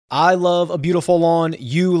I love a beautiful lawn.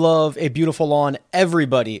 You love a beautiful lawn.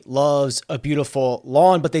 Everybody loves a beautiful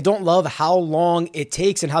lawn, but they don't love how long it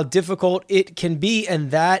takes and how difficult it can be.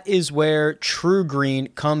 And that is where True Green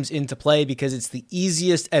comes into play, because it's the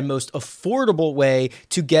easiest and most affordable way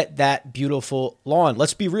to get that beautiful lawn.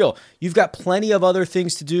 Let's be real. You've got plenty of other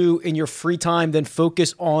things to do in your free time than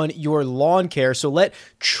focus on your lawn care. So let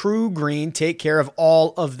True Green take care of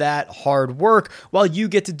all of that hard work while you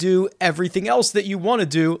get to do everything else that you want to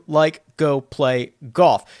do, like go play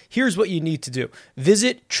golf. Here's what you need to do.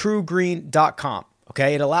 Visit truegreen.com.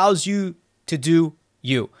 Okay. It allows you to do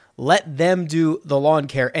you. Let them do the lawn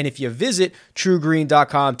care. And if you visit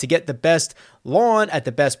truegreen.com to get the best lawn at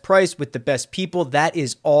the best price with the best people, that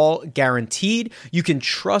is all guaranteed. You can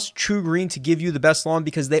trust True Green to give you the best lawn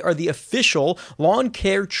because they are the official lawn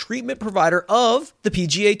care treatment provider of the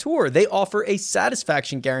PGA Tour. They offer a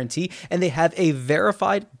satisfaction guarantee, and they have a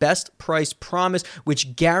verified best price promise,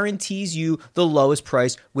 which guarantees you the lowest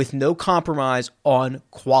price with no compromise on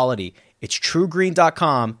quality. It's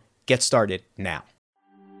truegreen.com. Get started now.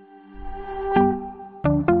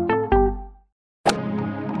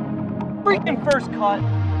 Freaking first cut.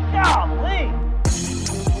 Golly.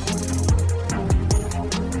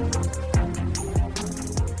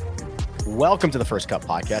 Welcome to the First Cut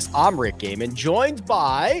Podcast. I'm Rick Gaiman, joined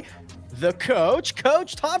by the coach.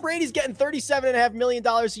 Coach, Tom Brady's getting $37.5 million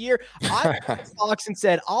a year. I went to Fox and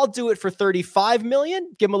said, I'll do it for $35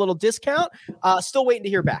 million. Give him a little discount. Still waiting to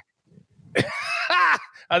hear back.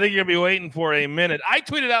 I think you're going to be waiting for a minute. I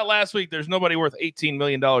tweeted out last week, there's nobody worth $18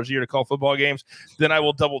 million a year to call football games. Then I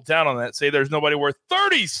will double down on that. Say there's nobody worth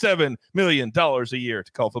 $37 million a year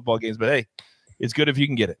to call football games. But hey, it's good if you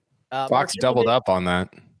can get it. Fox doubled up on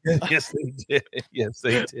that. Yes, they did. Yes,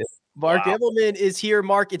 they did. Mark Evelman is here.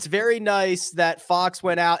 Mark, it's very nice that Fox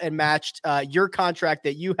went out and matched your contract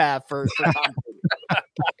that you have for Tom Brady.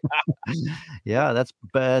 Yeah,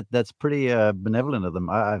 that's pretty benevolent of them.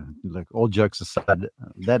 Look, all jokes aside,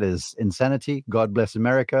 that is insanity. God bless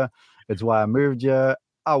America. It's why I moved here.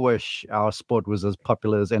 I wish our sport was as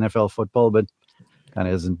popular as NFL football, but kind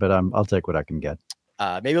of isn't. But I'll take what I can get.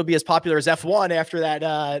 Maybe it'll be as popular as F1 after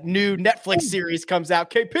that new Netflix series comes out.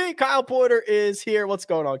 KP, Kyle Porter is here. What's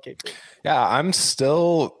going on, KP? Yeah,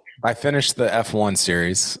 I finished the F1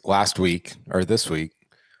 series last week or this week,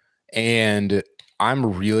 and I'm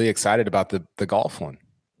really excited about the golf one.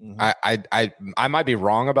 Mm-hmm. I might be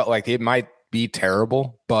wrong about, like, it might be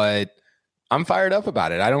terrible, but I'm fired up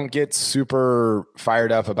about it. I don't get super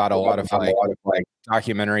fired up about a lot of like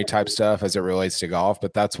documentary type stuff as it relates to golf,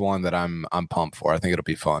 but that's one that I'm pumped for. I think it'll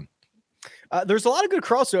be fun. There's a lot of good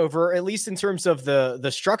crossover, at least in terms of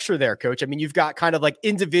the structure there, Coach. I mean, you've got kind of like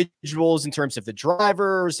individuals in terms of the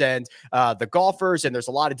drivers and the golfers, and there's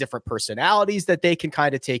a lot of different personalities that they can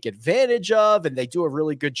kind of take advantage of, and they do a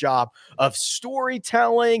really good job of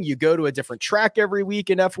storytelling. You go to a different track every week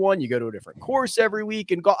in F1. You go to a different course every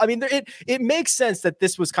week in golf. I mean, it makes sense that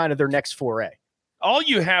this was kind of their next foray. All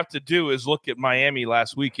you have to do is look at Miami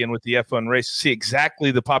last weekend with the F1 race to see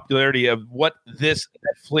exactly the popularity of what this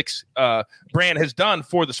Netflix brand has done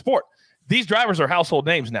for the sport. These drivers are household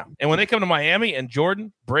names now. And when they come to Miami and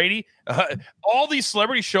Jordan, Brady, all these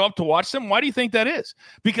celebrities show up to watch them. Why do you think that is?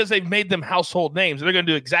 Because they've made them household names. They're going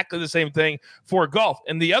to do exactly the same thing for golf.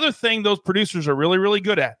 And the other thing those producers are really, really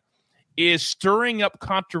good at is stirring up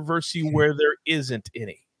controversy where there isn't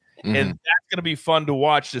any. Mm-hmm. And that's going to be fun to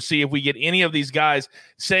watch to see if we get any of these guys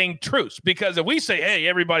saying truths. Because if we say, hey,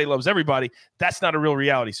 everybody loves everybody, that's not a real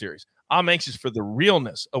reality series. I'm anxious for the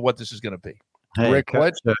realness of what this is going to be. Hey, Rick,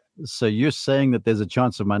 Coach, so you're saying that there's a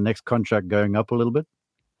chance of my next contract going up a little bit?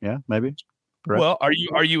 Yeah, maybe. Perhaps. Well,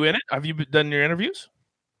 are you in it? Have you done your interviews?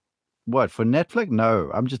 What, for Netflix?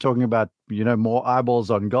 No, I'm just talking about, more eyeballs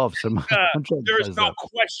on golf. So there's no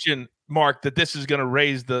question, Mark, that this is going to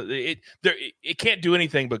raise it can't do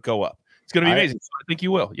anything but go up. It's going to be amazing. So I think you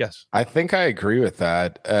will. Yes. I think I agree with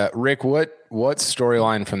that. Rick, what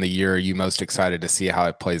storyline from the year are you most excited to see how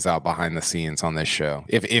it plays out behind the scenes on this show?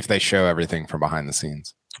 If they show everything from behind the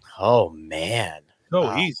scenes. Oh, man.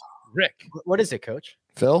 So easy. Rick. What is it, Coach?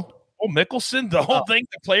 Phil? Oh, Mickelson, the whole thing,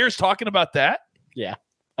 the players talking about that? Yeah.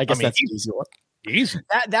 I guess that's an easy one. Easy.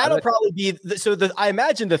 That'll probably be I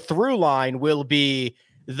imagine the through line will be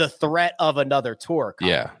the threat of another tour.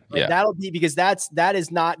 Yeah. That'll be because that is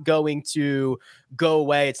not going to go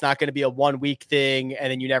away. It's not going to be a 1 week thing and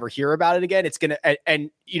then you never hear about it again. It's going to and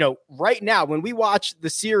right now when we watch the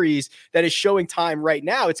series that is showing time right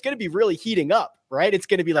now, it's going to be really heating up, right? It's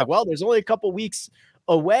going to be like, well, there's only a couple weeks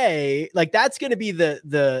away. Like that's going to be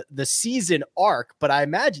the season arc, but I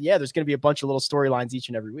imagine there's going to be a bunch of little storylines each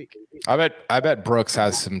and every week. I bet Brooks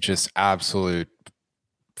has some just absolute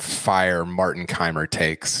fire Martin Keimer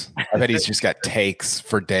takes. I bet he's just got takes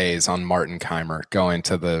for days on Martin Keimer going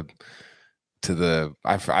to the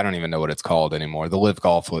I don't even know what it's called anymore. The Live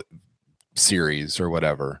Golf series or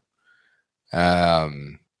whatever.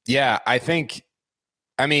 Yeah,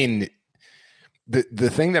 I mean, the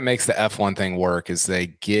thing that makes the F1 thing work is they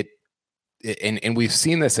get, and we've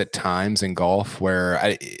seen this at times in golf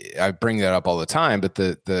where I bring that up all the time, but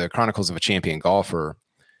the Chronicles of a Champion Golfer,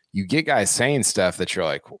 you get guys saying stuff that you're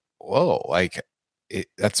like, whoa, like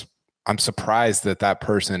I'm surprised that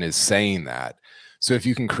person is saying that. So if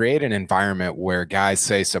you can create an environment where guys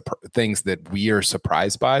say things that we are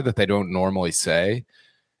surprised by that they don't normally say,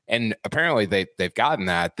 and apparently they've gotten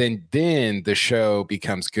that, then the show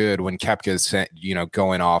becomes good when Koepka's,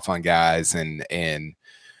 going off on guys and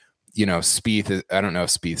Spieth, I don't know if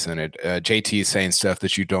Spieth's in it. JT is saying stuff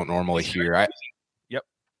that you don't normally hear. Yep.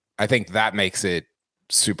 I think that makes it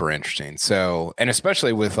super interesting. So, and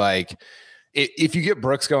especially with like, if you get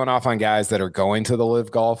Brooks going off on guys that are going to the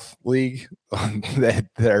Live Golf League that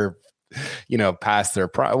they're, past their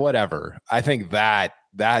whatever, I think that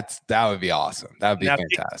would be awesome. That would be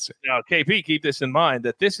fantastic. Now, KP, keep this in mind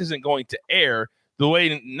that this isn't going to air. The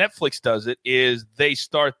way Netflix does it is they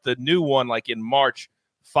start the new one like in March,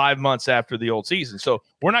 5 months after the old season. So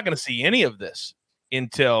we're not going to see any of this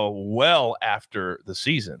until well after the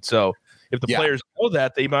season. So if the players know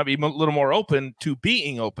that, they might be a little more open to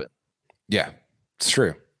being open. Yeah, it's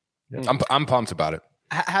true. Yeah. I'm pumped about it.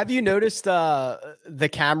 Have you noticed the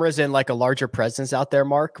cameras in like a larger presence out there,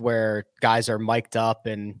 Mark, where guys are mic'd up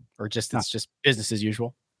or just it's just business as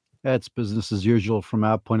usual? Yeah, it's business as usual from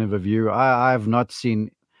our point of view. I've not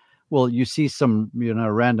seen. Well, you see some,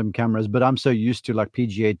 random cameras, but I'm so used to like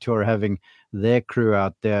PGA Tour having their crew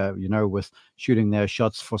out there, with shooting their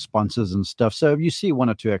shots for sponsors and stuff. So you see one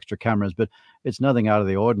or two extra cameras, but it's nothing out of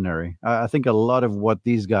the ordinary. I think a lot of what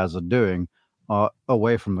these guys are doing are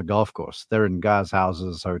away from the golf course. They're in guys'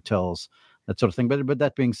 houses, hotels, that sort of thing. But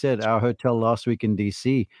that being said, our hotel last week in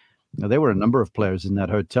DC, there were a number of players in that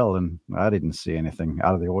hotel, and I didn't see anything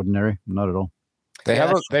out of the ordinary, not at all. They've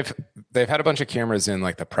had a bunch of cameras in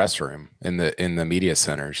like the press room in the media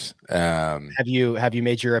centers. Have you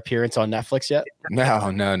made your appearance on Netflix yet? No.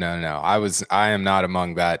 I am not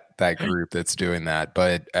among that group that's doing that.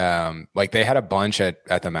 But like they had a bunch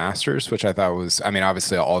at the Masters, which I thought was, I mean,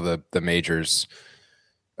 obviously all the majors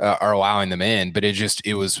are allowing them in, but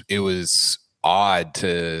it was odd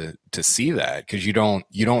to see that because you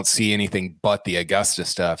don't see anything but the Augusta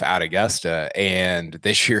stuff at Augusta, and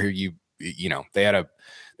this year they had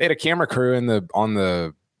a camera crew on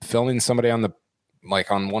the filming somebody on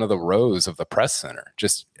one of the rows of the press center,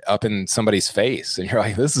 just up in somebody's face. And you're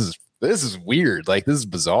like, this is weird. Like, this is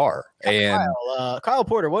bizarre. And Kyle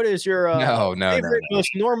Porter, what is your favorite,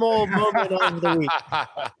 most normal moment of the week?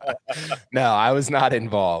 No, I was not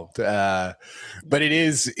involved. But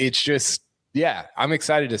it's just, yeah, I'm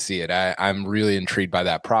excited to see it. I'm really intrigued by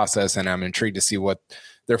that process, and I'm intrigued to see what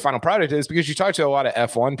their final product is, because you talk to a lot of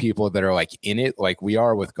F1 people that are like in it, like we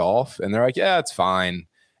are with golf, and they're like, yeah, it's fine.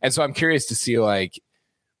 And so I'm curious to see, like,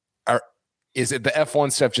 is it the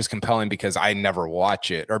F1 stuff just compelling because I never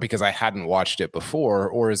watch it or because I hadn't watched it before,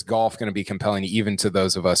 or is golf going to be compelling even to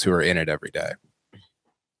those of us who are in it every day?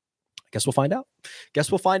 Guess we'll find out.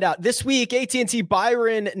 This week, AT&T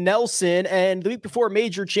Byron Nelson, and the week before,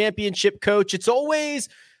 Major Championship coach. It's always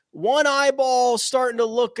one eyeball starting to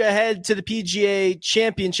look ahead to the PGA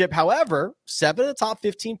Championship. However, 7 of the top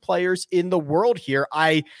 15 players in the world here.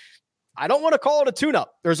 I don't want to call it a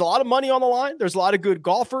tune-up. There's a lot of money on the line. There's a lot of good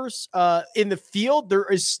golfers in the field. There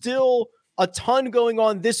is still a ton going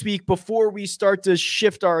on this week before we start to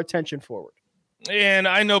shift our attention forward. And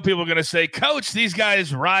I know people are going to say, Coach, these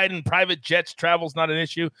guys ride in private jets. Travel's not an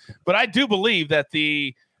issue. But I do believe that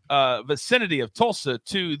the vicinity of Tulsa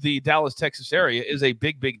to the Dallas, Texas area is a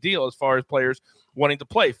big deal as far as players wanting to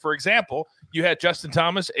play. For example, you had Justin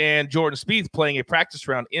Thomas and Jordan Spieth playing a practice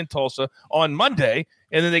round in Tulsa on Monday,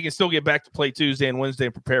 and then they can still get back to play Tuesday and Wednesday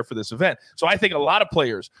and prepare for this event. So I think a lot of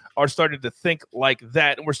players are starting to think like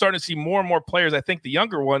that, and we're starting to see more and more players, I think the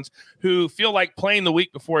younger ones, who feel like playing the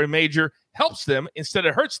week before a major helps them instead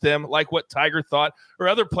of hurts them, like what Tiger thought, or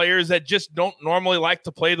other players that just don't normally like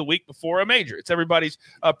to play the week before a major. It's everybody's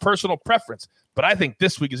personal preference. But I think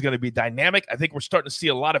this week is going to be dynamic. I think we're starting to see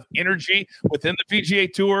a lot of energy within the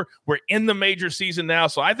PGA Tour. We're in the major season now.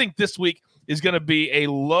 So I think this week is going to be a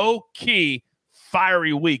low-key,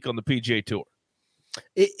 fiery week on the PGA Tour.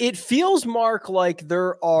 It feels, Mark, like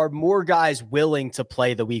there are more guys willing to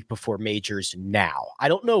play the week before majors now. I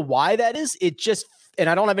don't know why that is. And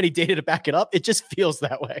I don't have any data to back it up. It just feels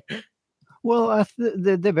that way. Well,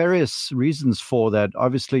 there are various reasons for that.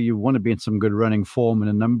 Obviously, you want to be in some good running form, and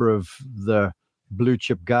a number of the blue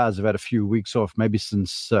chip guys have had a few weeks off, maybe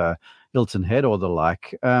since Hilton Head or the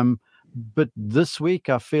like. But this week,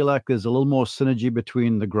 I feel like there's a little more synergy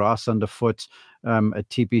between the grass underfoot at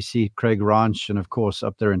TPC Craig Ranch, and of course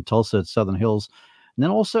up there in Tulsa at Southern Hills. And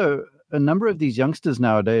then also a number of these youngsters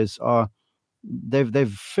nowadays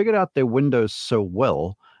they've figured out their windows so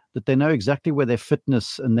well that they know exactly where their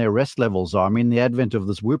fitness and their rest levels are. I mean, the advent of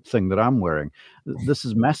this Whoop thing that I'm wearing, this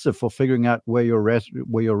is massive for figuring out where your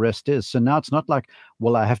rest is. So now it's not like,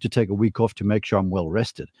 well, I have to take a week off to make sure I'm well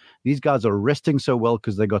rested. These guys are resting so well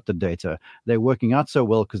because they got the data. They're working out so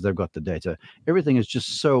well because they've got the data. Everything is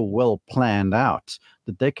just so well planned out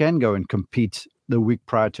that they can go and compete the week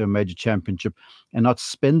prior to a major championship and not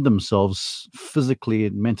spend themselves physically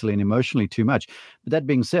and mentally and emotionally too much. But that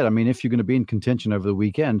being said, I mean, if you're going to be in contention over the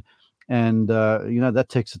weekend, and that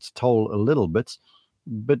takes its toll a little bit,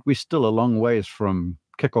 but we're still a long ways from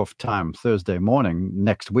kickoff time Thursday morning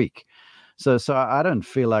next week. So I don't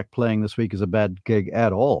feel like playing this week is a bad gig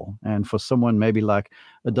at all. And for someone maybe like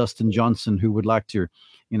a Dustin Johnson who would like to,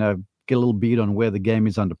 get a little beat on where the game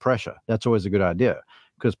is under pressure, that's always a good idea,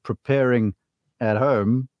 because preparing at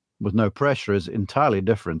home with no pressure is entirely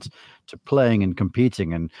different to playing and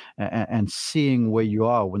competing and seeing where you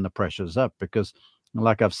are when the pressure is up. Because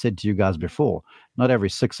like I've said to you guys before, not every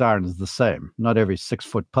 6-iron is the same. Not every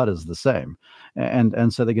 6-foot putt is the same.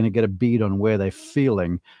 And so they're going to get a bead on where they're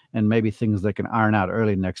feeling and maybe things they can iron out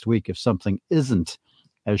early next week if something isn't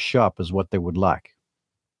as sharp as what they would like.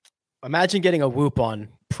 Imagine getting a Whoop on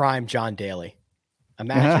prime John Daly.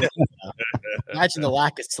 Imagine the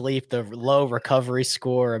lack of sleep, the low recovery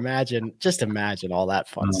score. Imagine all that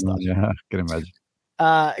fun stuff. Yeah, I can imagine.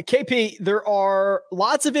 KP, there are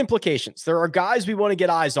lots of implications. There are guys we want to get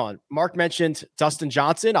eyes on. Mark mentioned Dustin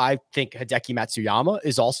Johnson. I think Hideki Matsuyama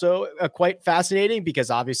is also quite fascinating because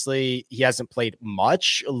obviously he hasn't played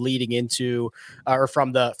much leading into or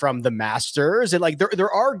from the Masters. And like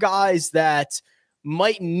there are guys that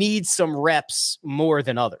might need some reps more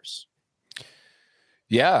than others.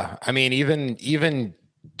 Yeah, I mean, even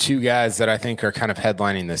two guys that I think are kind of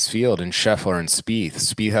headlining this field, and Scheffler and Spieth.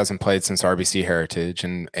 Spieth hasn't played since RBC Heritage,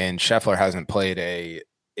 and Scheffler hasn't played a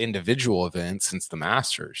individual event since the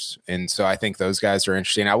Masters. And so I think those guys are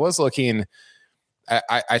interesting. I was looking,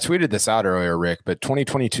 I tweeted this out earlier, Rick, but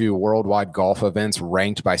 2022 worldwide golf events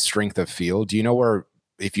ranked by strength of field. Do you know where,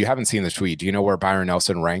 if you haven't seen the tweet, do you know where Byron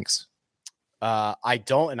Nelson ranks? I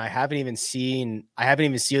don't, and I haven't even seen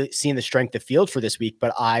the strength of field for this week,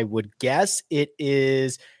 but I would guess it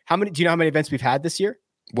is how many, do you know how many events we've had this year?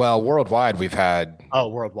 Well, worldwide we've had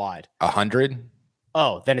worldwide 100.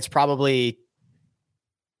 Oh, then it's probably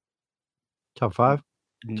top 5,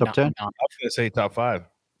 top 10. I was going to say top 5.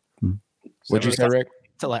 What'd you say, Rick?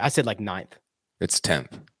 So I said like 9th. It's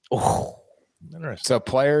 10th. Oh, interesting. So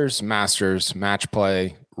players, Masters, match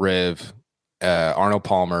play, Riv, Arnold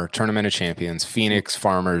Palmer, Tournament of Champions, Phoenix,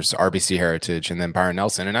 Farmers, RBC Heritage, and then Byron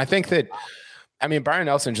Nelson. And I think that, I mean, Byron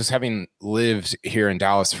Nelson, just having lived here in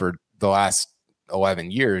Dallas for the last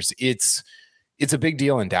 11 years, it's a big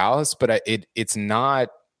deal in Dallas, but it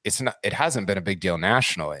hasn't been a big deal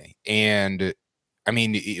nationally. And I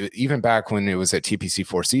mean, even back when it was at TPC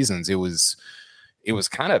Four Seasons, it wasn't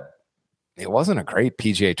a great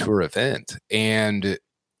PGA Tour event. And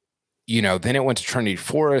then it went to Trinity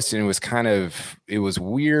Forest, and it was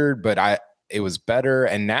weird, but it was better.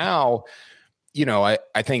 And now, I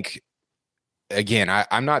think, again,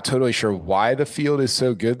 I'm not totally sure why the field is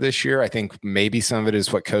so good this year. I think maybe some of it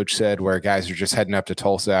is what Coach said, where guys are just heading up to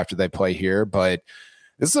Tulsa after they play here. But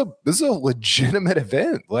this is a legitimate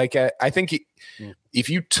event. Like, I think if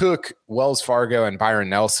you took Wells Fargo and Byron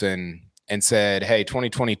Nelson and said, hey,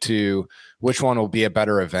 2022, which one will be a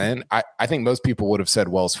better event? I think most people would have said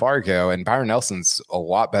Wells Fargo, and Byron Nelson's a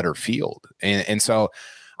lot better field. And so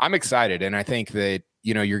I'm excited. And I think that,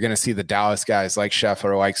 you're going to see the Dallas guys like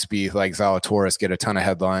Scheffler, like Spieth, like Zalatoris get a ton of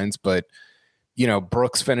headlines. But,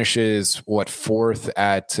 Brooks finishes 4th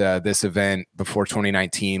at this event before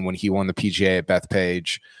 2019 when he won the PGA at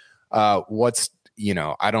Bethpage.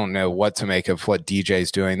 I don't know what to make of what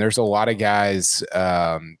DJ's doing. There's a lot of guys.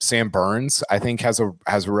 Sam Burns, I think, has a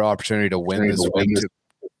real opportunity to win this week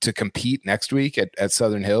to compete next week at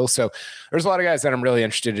Southern Hills. So there's a lot of guys that I'm really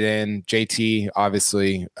interested in. JT,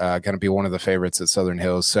 obviously, going to be one of the favorites at Southern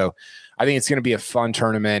Hills. So I think it's going to be a fun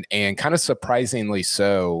tournament, and kind of surprisingly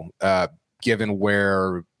so, given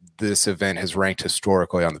where this event has ranked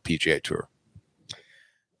historically on the PGA Tour.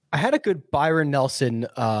 I had a good Byron Nelson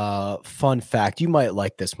fun fact. You might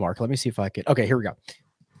like this, Mark. Let me see if I can. Okay, here we go.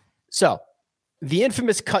 So the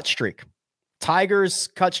infamous cut streak Tiger's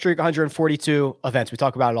cut streak 142 events. We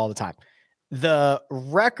talk about it all the time. The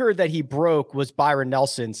record that he broke was Byron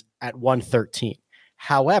Nelson's at 113.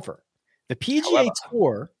 However, the PGA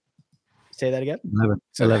Tour, say that again?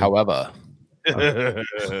 11. However,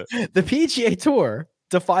 the PGA Tour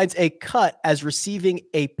defines a cut as receiving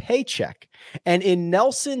a paycheck. And in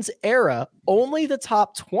Nelson's era, only the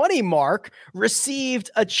top 20 mark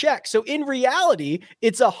received a check. So in reality,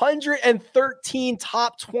 it's 113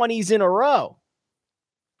 top 20s in a row.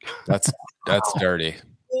 that's dirty.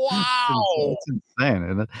 Wow. It's insane.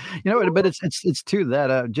 Isn't it? You know, but it's to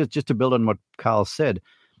that, just to build on what Kyle said,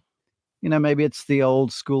 you know, maybe it's the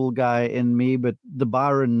old school guy in me, but the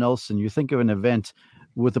Byron Nelson, you think of an event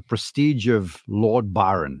with the prestige of Lord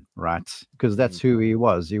Byron, right? Because that's who he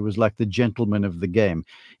was. He was like the gentleman of the game.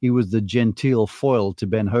 He was the genteel foil to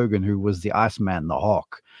Ben Hogan, who was the Iceman, the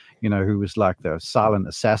Hawk, you know, who was like the silent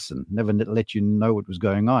assassin, never let you know what was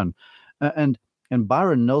going on. And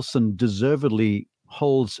Byron Nelson deservedly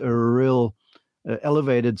holds a real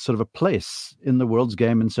elevated sort of a place in the world's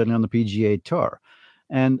game and certainly on the PGA Tour.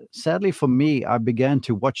 And sadly for me, I began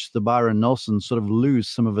to watch the Byron Nelson sort of lose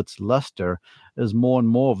some of its luster as more and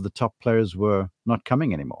more of the top players were not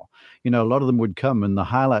coming anymore. You know, a lot of them would come and the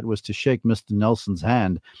highlight was to shake Mr. Nelson's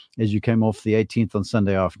hand as you came off the 18th on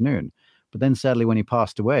Sunday afternoon. But then sadly, when he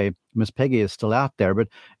passed away, Miss Peggy is still out there, but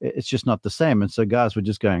it's just not the same. And so guys were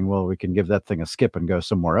just going, well, we can give that thing a skip and go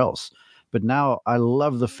somewhere else. But now I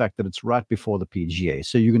love the fact that it's right before the PGA.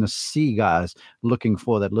 So you're going to see guys looking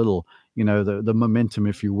for that little, you know, the momentum,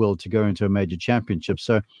 if you will, to go into a major championship.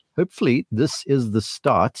 So hopefully this is the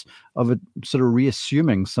start of it sort of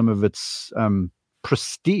reassuming some of its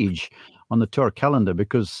prestige on the tour calendar,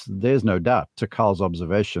 because there's no doubt, to Carl's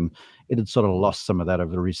observation, it had sort of lost some of that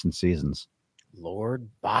over the recent seasons. Lord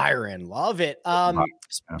Byron, love it.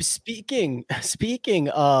 Speaking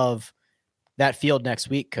of that field next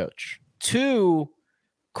week, Coach, 2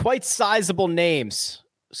 quite sizable names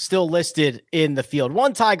still listed in the field.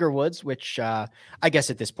 One, Tiger Woods, which I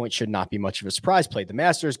guess at this point should not be much of a surprise. Played the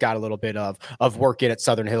Masters, got a little bit of work in at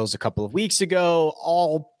Southern Hills a couple of weeks ago.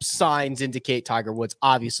 All signs indicate Tiger Woods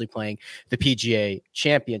obviously playing the PGA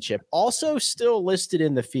Championship. Also still listed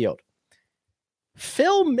in the field,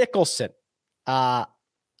 Phil Mickelson.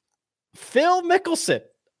 Phil Mickelson,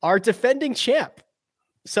 our defending champ.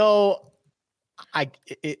 So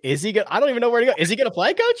is he gonna? I don't even know where to go. Is he gonna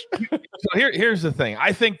play, Coach? So here's the thing.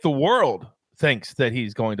 I think the world thinks that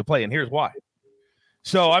he's going to play, and here's why.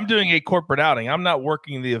 So I'm doing a corporate outing. I'm not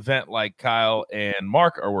working the event like Kyle and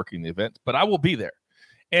Mark are working the event, but I will be there.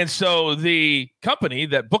 And so the company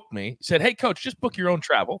that booked me said, "Hey, Coach, just book your own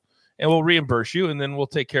travel, and we'll reimburse you, and then we'll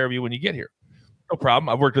take care of you when you get here." No problem.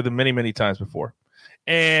 I've worked with them many, many times before.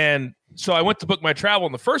 And so I went to book my travel,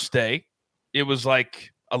 and the first day, it was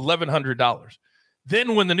like $1,100.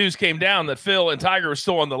 Then when the news came down that Phil and Tiger were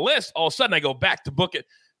still on the list, all of a sudden I go back to book it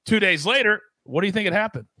 2 days later. What do you think had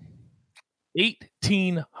happened?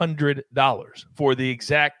 $1,800 for the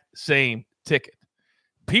exact same ticket.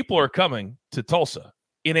 People are coming to Tulsa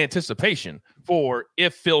in anticipation for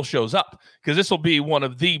if Phil shows up, because this will be one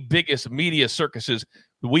of the biggest media circuses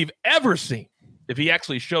we've ever seen if he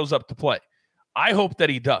actually shows up to play. I hope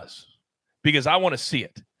that he does, because I want to see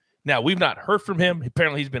it. Now, we've not heard from him.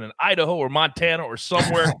 Apparently, he's been in Idaho or Montana or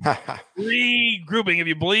somewhere regrouping, if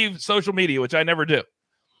you believe social media, which I never do.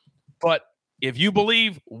 But if you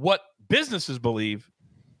believe what businesses believe,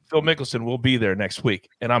 Phil Mickelson will be there next week,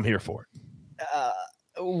 and I'm here for it.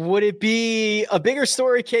 Would it be a bigger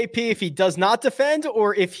story, KP, if he does not defend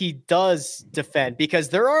or if he does defend? Because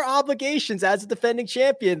there are obligations as a defending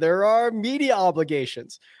champion. There are media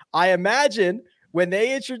obligations. I imagine when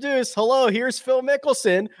they introduce, hello, here's Phil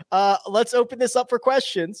Mickelson, let's open this up for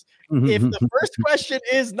questions. If the first question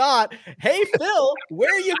is not, hey, Phil,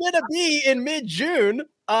 where are you going to be in mid-June?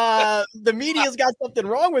 The media's got something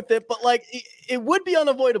wrong with it, but like it would be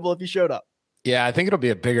unavoidable if he showed up. Yeah, I think it'll be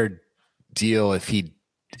a bigger deal if he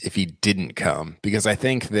didn't come, because I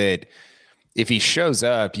think that if he shows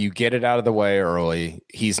up, you get it out of the way early.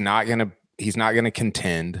 He's not going to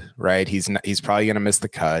contend, right? He's probably going to miss the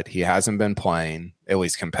cut. He hasn't been playing, at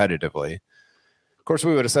least competitively. Of course,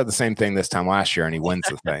 we would have said the same thing this time last year, and he wins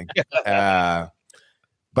the thing.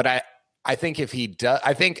 But I think if he does,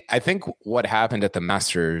 I think what happened at the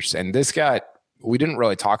Masters, and we didn't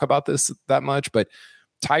really talk about this that much, but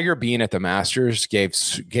Tiger being at the Masters gave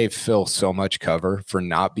Phil so much cover for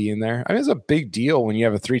not being there. I mean, it's a big deal when you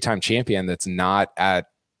have a 3-time champion that's not or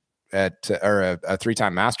a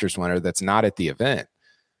 3-time Masters winner that's not at the event,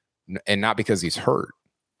 and not because he's hurt,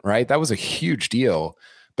 right? That was a huge deal.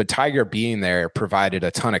 But Tiger being there provided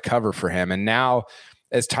a ton of cover for him. And now,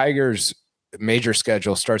 as Tiger's major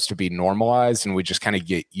schedule starts to be normalized and we just kind of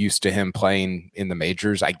get used to him playing in the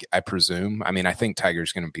majors, I presume. I mean, I think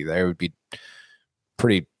Tiger's going to be there. It would be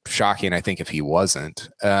pretty shocking, I think, if he wasn't.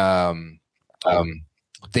 Then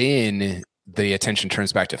the attention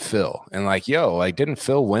turns back to Phil and like, yo, like, didn't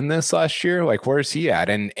Phil win this last year? Like, where's he at?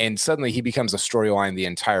 And suddenly he becomes a storyline the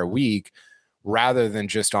entire week rather than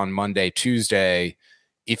just on Monday, Tuesday,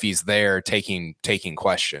 if he's there taking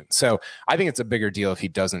questions. So I think it's a bigger deal if he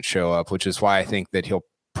doesn't show up, which is why I think that he'll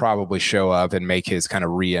probably show up and make his kind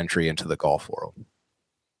of re-entry into the golf world.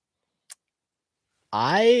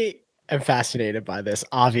 I am fascinated by this,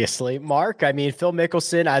 obviously. Mark, I mean, Phil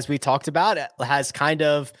Mickelson, as we talked about, has kind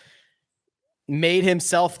of made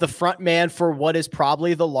himself the front man for what is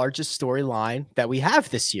probably the largest storyline that we have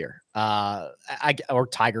this year. Or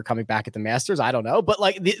Tiger coming back at the Masters. I don't know, but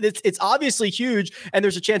like it's obviously huge. And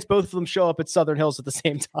there's a chance both of them show up at Southern Hills at the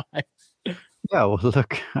same time. Yeah, well,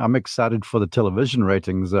 look, I'm excited for the television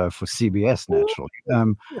ratings for CBS,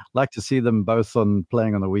 naturally. Like to see them both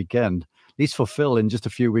playing on the weekend. At least for Phil, in just a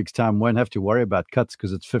few weeks' time, won't have to worry about cuts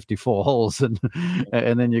because it's 54 holes and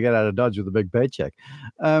then you get out of Dodge with a big paycheck.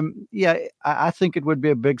 I think it would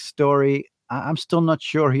be a big story. I'm still not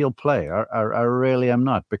sure he'll play. I really am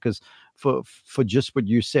not, because for just what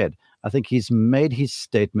you said, I think he's made his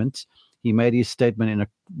statement. He made his statement in a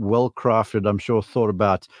well-crafted, I'm sure, thought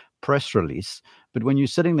about press release. But when you're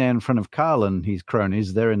sitting there in front of Kyle and his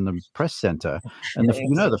cronies, they're in the press center, and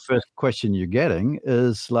the first question you're getting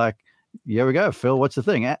is like, here we go, Phil, what's the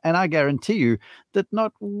thing? And I guarantee you that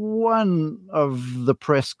not one of the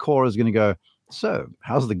press corps is going to go, so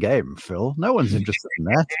how's the game, Phil? No one's interested in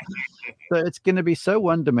that. So it's going to be so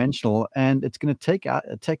one-dimensional, and it's going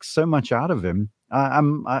to take so much out of him. I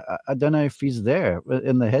don't know if he's there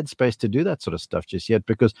in the headspace to do that sort of stuff just yet,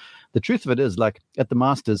 because the truth of it is, like at the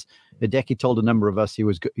Masters, Hideki told a number of us,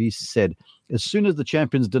 he said, as soon as the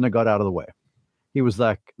Champions Dinner got out of the way, he was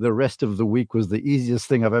like, the rest of the week was the easiest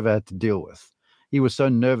thing I've ever had to deal with. He was so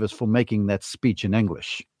nervous for making that speech in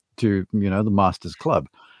English to, the Masters Club.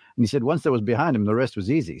 And he said once that was behind him, the rest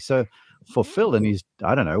was easy. So for Phil, and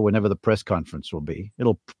I don't know, whenever the press conference will be,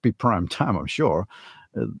 it'll be prime time, I'm sure.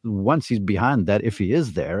 Once he's behind that, if he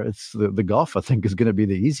is there, it's the golf, I think, is going to be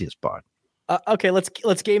the easiest part. Okay, let's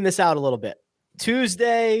game this out a little bit.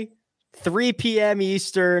 Tuesday, 3 p.m.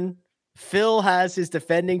 Eastern, Phil has his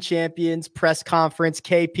defending champions press conference.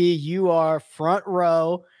 KP, you are front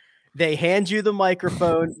row. They hand you the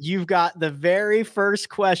microphone. You've got the very first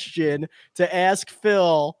question to ask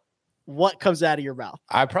Phil. What comes out of your mouth?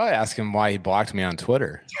 I'd probably ask him why he blocked me on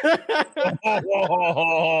Twitter.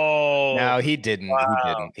 Oh. No, he didn't. Wow. He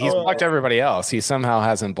didn't. He's blocked everybody else. He somehow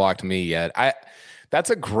hasn't blocked me yet. That's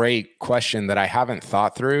a great question that I haven't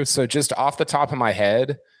thought through. So just off the top of my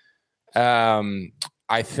head,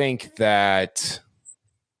 I think that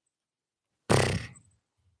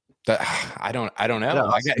I don't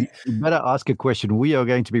know. You better ask a question. We are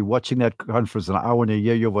going to be watching that conference, and I want to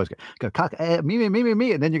hear your voice. Go, me,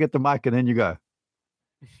 and then you get the mic, and then you go.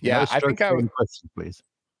 Yeah, no I think I would. Question, please.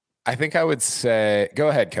 I think I would say, go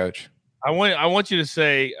ahead, Coach. I want you to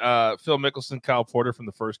say Phil Mickelson, Kyle Porter from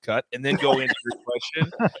the first cut, and then go into your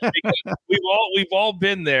question. Because we've all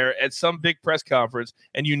been there at some big press conference,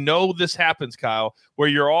 and this happens, Kyle, where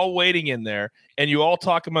you're all waiting in there, and you all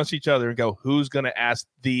talk amongst each other and go, "Who's going to ask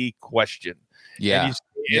the question?" Yeah.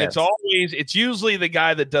 It's usually the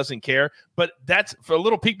guy that doesn't care, but that's for a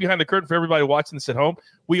little peek behind the curtain for everybody watching this at home.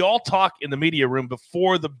 We all talk in the media room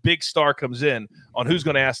before the big star comes in on who's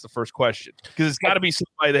going to ask the first question, because it's got to be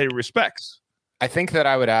somebody that he respects. I think that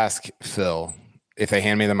I would ask Phil, if they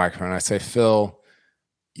hand me the microphone, I say, Phil,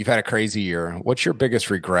 you've had a crazy year. What's your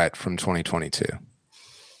biggest regret from 2022?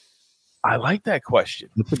 I like that question.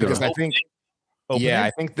 Because I think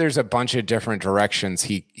I think there's a bunch of different directions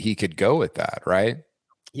he could go with that, right?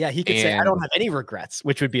 Yeah, he could say, I don't have any regrets,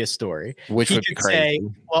 which would be a story. Which he would could be crazy. Say,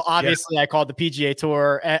 well, obviously, I called the PGA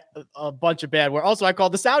Tour a bunch of bad work. Also, I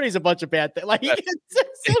called the Saudis a bunch of bad things. Like, he can say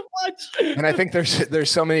so much. And I think there's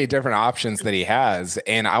so many different options that he has,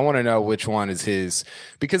 and I want to know which one is his.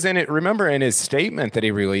 Because remember in his statement that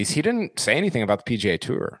he released, he didn't say anything about the PGA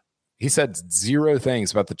Tour. He said zero things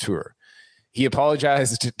about the tour. He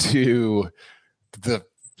apologized to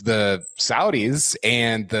the Saudis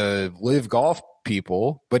and the Live Golf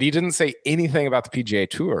people, but he didn't say anything about the PGA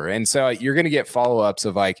Tour. And so you're going to get follow-ups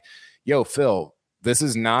of like, yo, Phil, this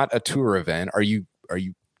is not a tour event. Do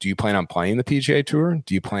you plan on playing the PGA Tour?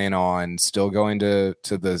 Do you plan on still going to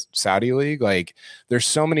the Saudi League? Like, there's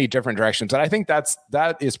so many different directions. And I think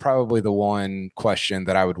that is probably the one question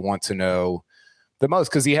that I would want to know the most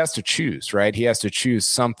because he has to choose, right? He has to choose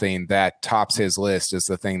something that tops his list as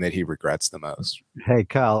the thing that he regrets the most. Hey,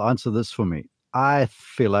 Kyle, answer this for me. I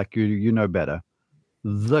feel like you know better.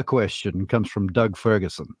 The question comes from Doug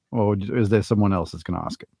Ferguson, or is there someone else that's going to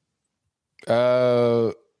ask it?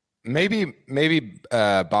 Maybe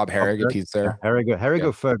Bob Herrig if he's there.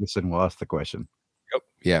 Herrig Ferguson will ask the question. Yep.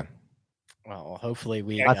 Yeah. Well, hopefully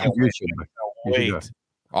we. I think you should. Wait.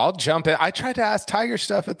 I'll jump in. I tried to ask Tiger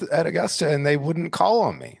stuff at Augusta, and they wouldn't call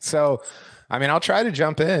on me. So, I mean, I'll try to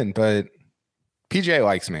jump in, but PGA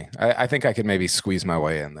likes me. I think I could maybe squeeze my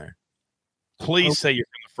way in there. Please say you're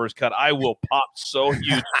from the first cut. I will pop so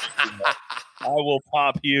huge. I will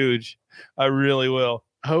pop huge. I really will.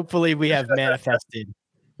 Hopefully we have manifested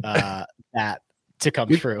that to come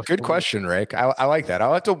true. Good question, Rick. I like that.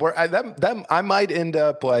 I'll have to work. I might end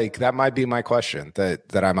up like that. Might be my question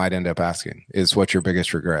that I might end up asking is what's your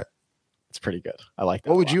biggest regret? It's pretty good. I like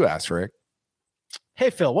that. What would you ask, Rick? Hey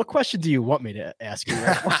Phil, what question do you want me to ask you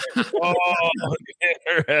right now? Oh,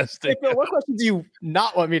 interesting. Hey Phil, what question do you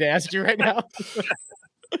not want me to ask you right now?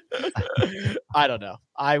 I don't know.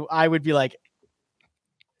 I would be like,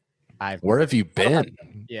 where have you been?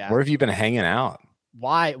 Yeah. Where have you been hanging out?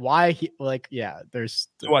 Why there's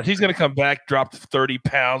What, he's gonna come back, drop 30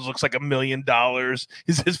 pounds, looks like $1 million.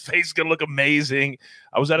 His face is gonna look amazing.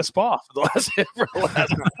 I was at a spa for the last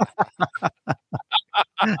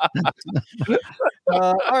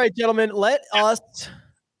all right, gentlemen, let us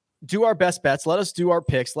do our best bets. Let us do our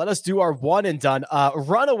picks. Let us do our one and done.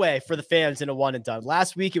 Runaway for the fans in a one and done.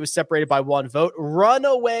 Last week, it was separated by one vote.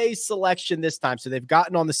 Runaway selection this time. So they've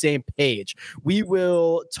gotten on the same page. We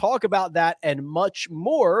will talk about that and much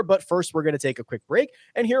more. But first, we're going to take a quick break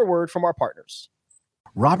and hear a word from our partners.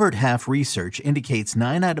 Robert Half research indicates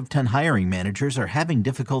 9 out of 10 hiring managers are having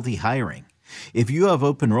difficulty hiring. If you have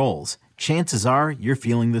open roles, chances are you're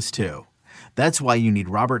feeling this too. That's why you need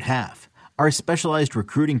Robert Half. Our specialized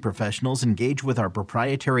recruiting professionals engage with our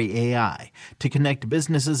proprietary AI to connect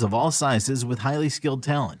businesses of all sizes with highly skilled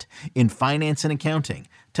talent in finance and accounting,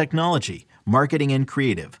 technology, marketing and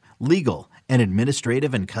creative, legal, and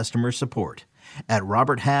administrative and customer support. At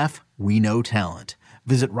Robert Half, we know talent.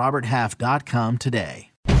 Visit roberthalf.com today.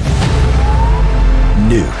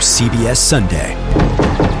 New CBS Sunday.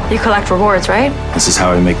 You collect rewards, right? This is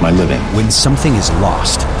how I make my living. When something is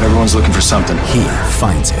lost, everyone's looking for something. He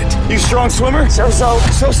finds it. You strong swimmer? So-so.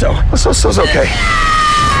 So-so's okay.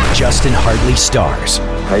 Justin Hartley stars.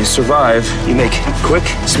 How you survive, you make quick,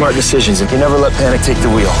 smart decisions, and you never let panic take the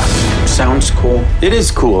wheel. Sounds cool. It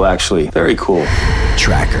is cool, actually. Very cool.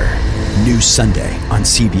 Tracker. New Sunday on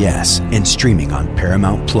CBS and streaming on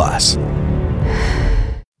Paramount Plus.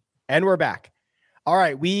 And we're back. All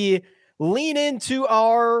right, we lean into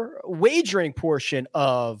our wagering portion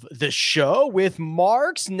of the show with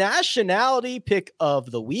Mark's nationality pick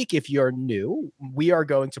of the week. If you're new, we are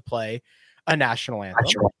going to play a national anthem.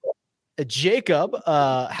 Jacob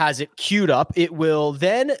has it queued up. It will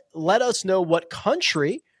then let us know what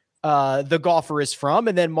country the golfer is from.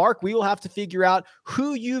 And then, Mark, we will have to figure out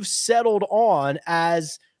who you've settled on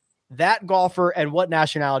as that golfer and what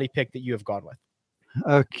nationality pick that you have gone with.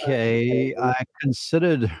 Okay, I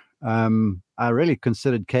really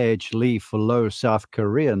considered KH Lee for low South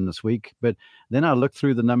Korean this week, but then I looked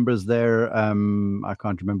through the numbers there. I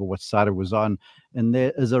can't remember what side it was on, and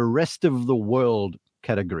there is a rest of the world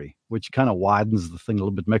category, which kind of widens the thing a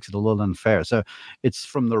little bit, makes it a little unfair. So it's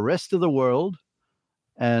from the rest of the world,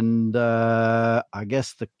 and I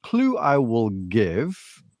guess the clue I will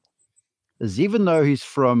give is even though he's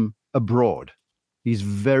from abroad, he's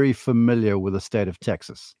very familiar with the state of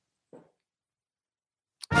Texas.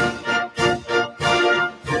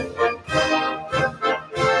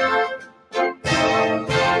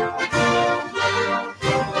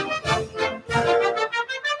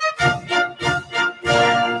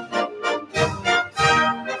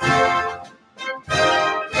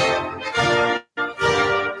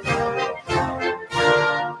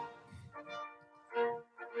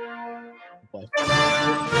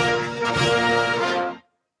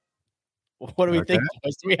 What do we think,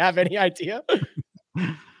 boys? Do we have any idea?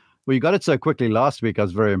 Well, you got it so quickly last week. I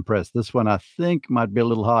was very impressed. This one, I think, might be a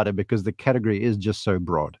little harder because the category is just so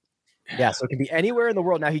broad. Yeah, so it can be anywhere in the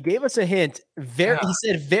world. Now, he gave us a hint. He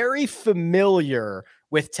said very familiar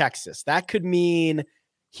with Texas. That could mean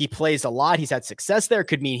he plays a lot. He's had success there.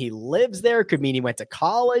 Could mean he lives there. Could mean he went to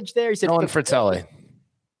college there. He said Nolan Fratelli.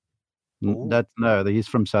 No, he's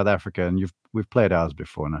from South Africa, and we've played ours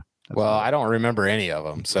before now. Well, I don't remember any of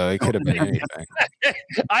them, so it could have been anything.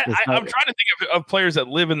 I'm trying to think of players that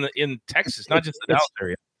live in Texas, not just the Dallas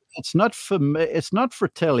area. It's not for me. It's not for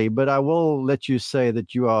Telly, but I will let you say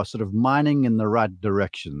that you are sort of mining in the right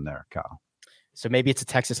direction there, Kyle. So maybe it's a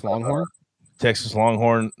Texas Longhorn. Texas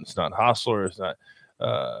Longhorn. It's not Hostler. It's not.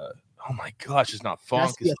 Oh my gosh, it's not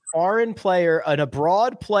Funk. It's a foreign player, an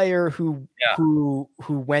abroad player who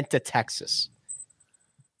went to Texas.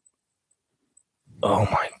 Oh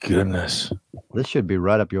my goodness. This should be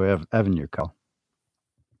right up your avenue, Kyle.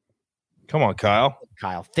 Come on, Kyle.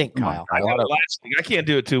 Think, Kyle. I got it last week. I can't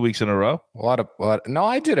do it 2 weeks in a row. No,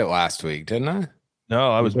 I did it last week, didn't I?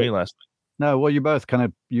 No, I was me last week. No, well, you both kind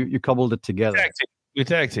of you cobbled it together. We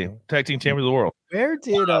tag team champion of the world. Where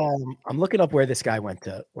did I'm looking up where this guy went.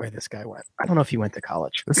 I don't know if he went to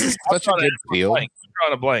college. This is such a good field. I'm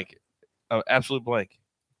drawing a blank, absolute blank.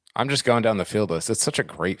 I'm just going down the field list. It's such a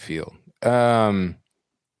great field. Johnny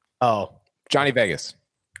Johnny Vegas.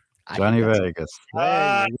 Vegas.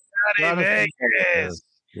 Johnny Vegas.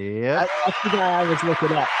 Yeah, that's the guy I was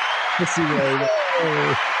looking up to see where he went.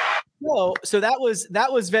 No, so that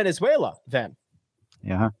was Venezuela then.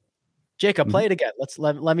 Yeah. Jacob, play it again.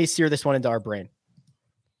 Let me sear this one into our brain.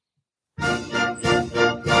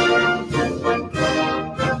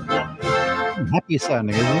 Happy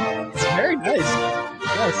sounding, isn't it? It's very nice.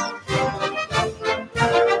 Yes.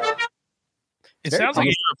 It sounds like a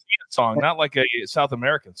European song, not like a South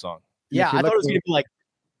American song. Yeah, I thought it was going to be like.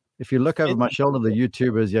 If you look over my shoulder, the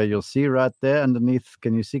YouTubers, you'll see right there underneath.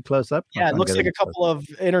 Can you see close up? Yeah, it looks like a couple of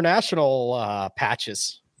international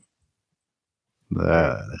patches.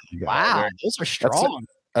 There you go. Wow, those are strong.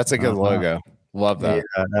 That's a good logo. Love that.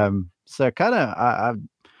 Yeah, so kind of, I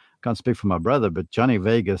can't speak for my brother, but Johnny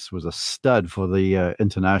Vegas was a stud for the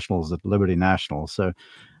internationals at Liberty National. So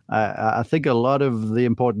I think a lot of the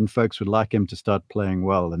important folks would like him to start playing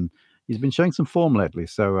well, and he's been showing some form lately.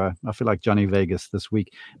 So I feel like Johnny Vegas this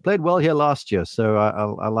week played well here last year. So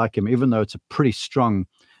I like him, even though it's a pretty strong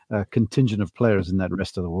contingent of players in that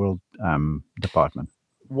rest of the world department.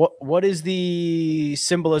 What is the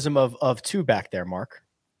symbolism of two back there, Mark?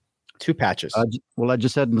 Two patches. I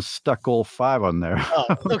just hadn't stuck all five on there. Oh,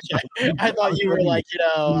 okay. I thought you were like,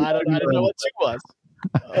 I don't know what two was.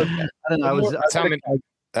 Okay. I don't know.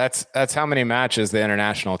 That's how many matches the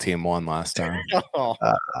international team won last time.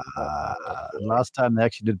 Last time they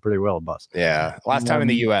actually did pretty well, boss. Yeah, last time in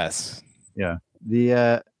the U.S. Yeah,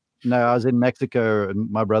 no, I was in Mexico, and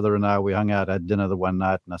my brother and I, we hung out at dinner the one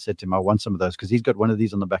night, and I said to him, I want some of those because he's got one of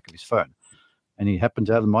these on the back of his phone, and he happened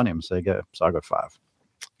to have them on him, so I got five.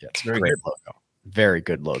 Yeah, it's a very good logo. Very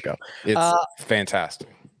good logo. It's fantastic.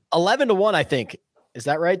 11-1, I think. Is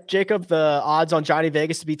that right, Jacob? The odds on Johnny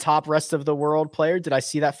Vegas to be top rest of the world player. Did I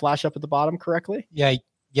see that flash up at the bottom correctly? Yeah,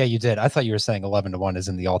 you did. I thought you were saying 11-1 is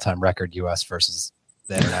in the all-time record U.S. versus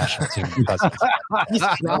the international team. That's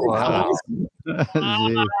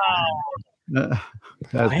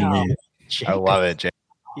me. I love it, Jake.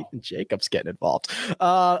 Jacob's getting involved.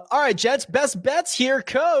 All right, Jets, best bets here,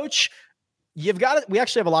 Coach. You've got it. We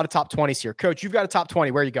actually have a lot of top 20s here. Coach, you've got a top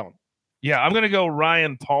 20. Where are you going? Yeah, I'm going to go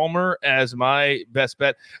Ryan Palmer as my best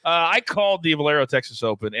bet. I called the Valero Texas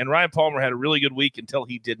Open, and Ryan Palmer had a really good week until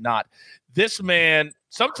he did not. This man,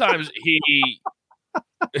 sometimes he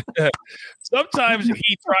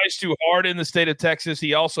tries too hard in the state of Texas.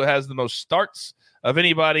 He also has the most starts of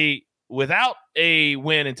anybody without a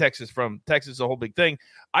win in Texas. From Texas, a whole big thing.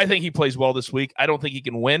 I think he plays well this week. I don't think he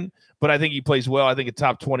can win, but I think he plays well. I think a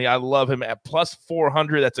top 20. I love him at plus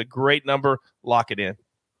 400. That's a great number. Lock it in.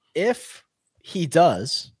 If he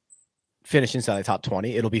does finish inside the top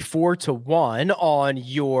 20, it'll be 4-1 on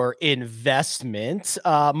your investment.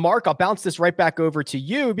 Mark, I'll bounce this right back over to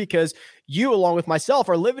you because you, along with myself,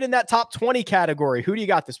 are living in that top 20 category. Who do you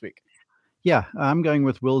got this week? Yeah, I'm going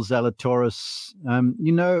with Will Zalatoris.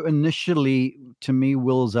 Initially, to me,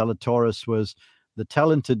 Will Zalatoris was the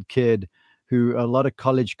talented kid who a lot of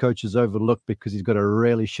college coaches overlook because he's got a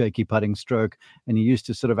really shaky putting stroke and he used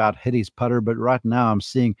to sort of out-hit his putter. But right now I'm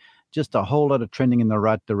seeing just a whole lot of trending in the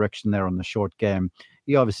right direction there on the short game.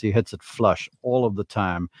 He obviously hits it flush all of the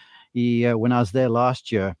time. When I was there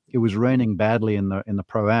last year, it was raining badly in the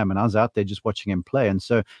Pro-Am, and I was out there just watching him play. And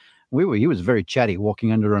so he was very chatty,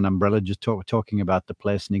 walking under an umbrella, just talking about the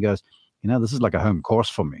place. And he goes, this is like a home course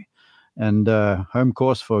for me. And home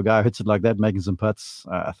course for a guy who hits it like that, making some putts,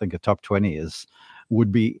 I think a top 20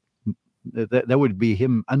 would be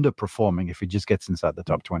him underperforming if he just gets inside the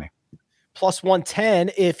top 20. Plus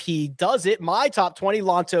 110 if he does it. My top 20,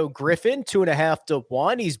 Lonto Griffin,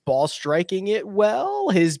 2.5-1. He's ball striking it well.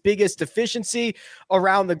 His biggest deficiency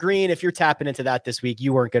around the green. If you're tapping into that this week,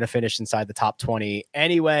 you weren't going to finish inside the top 20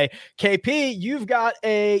 anyway. KP, you've got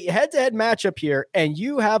a head-to-head matchup here, and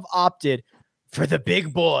you have opted for the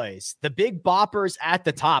big boys, the big boppers at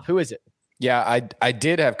the top. Who is it? Yeah, I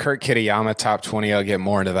did have Kurt Kitayama top 20. I'll get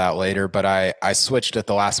more into that later, but I switched at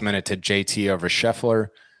the last minute to JT over Scheffler.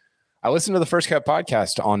 I listened to the First Cut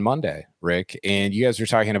podcast on Monday, Rick, and you guys were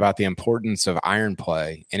talking about the importance of iron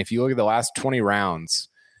play. And if you look at the last 20 rounds,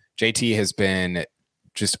 JT has been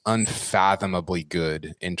just unfathomably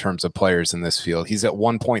good in terms of players in this field. He's at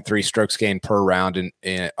 1.3 strokes gained per round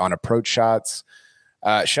on approach shots.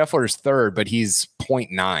 Scheffler's third, but he's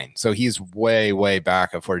 0.9. So he's way, way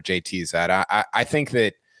back of where JT's at. I think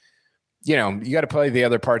that, you got to play the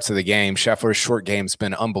other parts of the game. Scheffler's short game's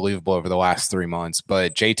been unbelievable over the last 3 months,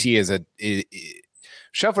 but JT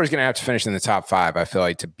Scheffler's going to have to finish in the top 5, I feel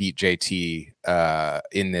like, to beat JT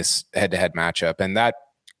in this head-to-head matchup. And that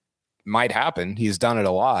might happen. He's done it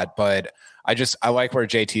a lot, but I like where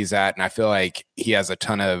JT's at. And I feel like he has a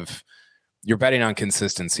ton of, you're betting on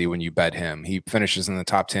consistency when you bet him. He finishes in the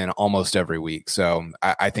top 10 almost every week. So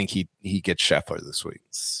I think he gets Scheffler this week.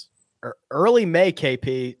 Early May,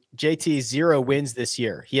 KP, JT 0 wins this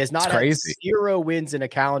year. He has not had 0 wins in a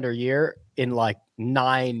calendar year in like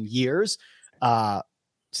 9 years.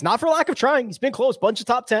 It's not for lack of trying. He's been close. Bunch of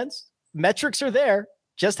top 10s. Metrics are there.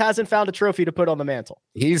 Just hasn't found a trophy to put on the mantle.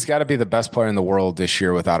 He's got to be the best player in the world this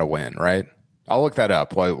year without a win, right? I'll look that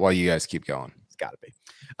up while you guys keep going. It's got to be.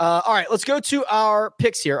 All right, let's go to our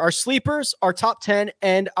picks here. Our sleepers, our top 10,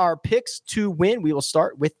 and our picks to win. We will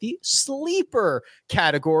start with the sleeper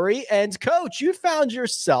category. And Coach, you found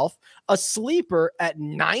yourself a sleeper at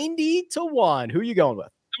 90-1. Who are you going with?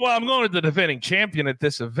 Well, I'm going with the defending champion at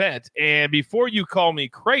this event. And before you call me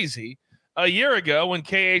crazy, a year ago when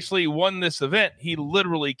KH Lee won this event, he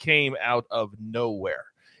literally came out of nowhere.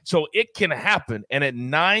 So it can happen. And at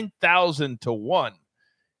 9,000-1,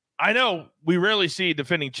 I know we rarely see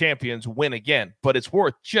defending champions win again, but it's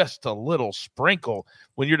worth just a little sprinkle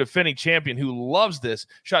when you're defending champion who loves this,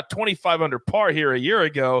 shot 25 under par here a year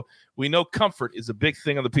ago. We know comfort is a big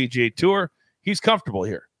thing on the PGA Tour. He's comfortable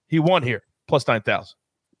here. He won here, plus 9,000.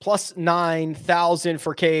 Plus 9,000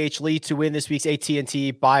 for KH Lee to win this week's AT&T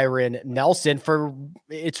Byron Nelson.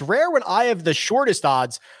 It's rare when I have the shortest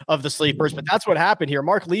odds of the sleepers, but that's what happened here.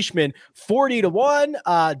 Mark Leishman,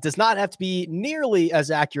 40-1, does not have to be nearly as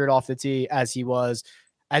accurate off the tee as he was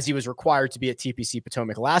required to be at TPC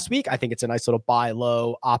Potomac last week. I think it's a nice little buy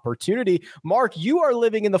low opportunity. Mark, you are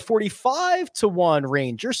living in the 45-1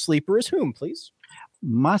 range. Your sleeper is whom, please?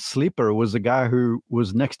 My sleeper was a guy who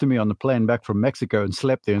was next to me on the plane back from Mexico and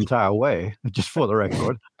slept the entire way, just for the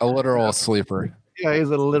record. A literal sleeper. Yeah, he's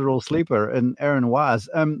a literal sleeper. And Aaron Wise,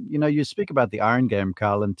 you speak about the iron game,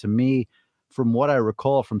 Carl, and to me, from what I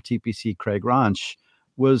recall from TPC Craig Ranch,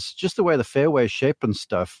 was just the way the fairway shape and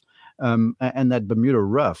stuff, and that Bermuda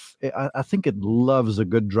rough. I think it loves a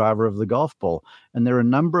good driver of the golf ball. And there are a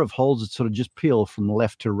number of holes that sort of just peel from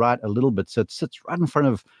left to right a little bit. So it sits right in front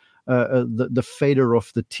of the fader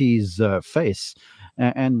off the tee's face,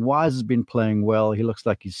 and Wise has been playing well. He looks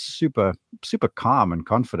like he's super calm and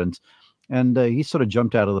confident, and he sort of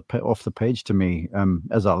jumped out of off the page to me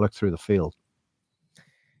as I looked through the field.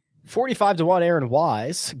 45-1, Aaron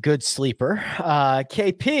Wise, good sleeper.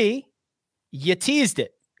 KP, you teased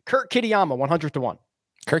it. Kurt Kitayama, 100-1.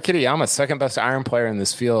 Kurt Kitayama, second best iron player in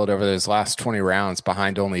this field over those last 20 rounds,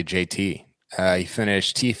 behind only JT. He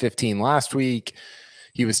finished T15 last week.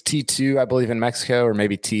 He was T2, I believe, in Mexico, or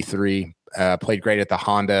maybe T3. Played great at the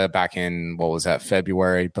Honda back in,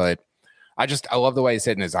 February. But I love the way he's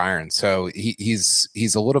hitting his iron. So he's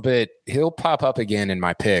a little bit, he'll pop up again in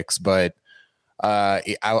my picks, but I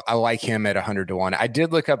like him at 100-1. I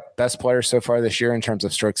did look up best players so far this year in terms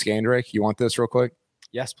of strokes gained, Rick. You want this real quick?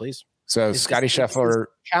 Yes, please. So Scotty Scheffler.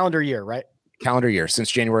 Calendar year, right? Calendar year,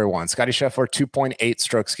 since January 1. Scotty Scheffler, 2.8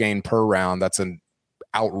 strokes gained per round. That's an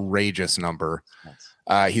outrageous number.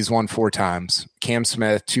 He's won 4 times. Cam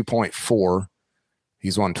Smith, 2.4.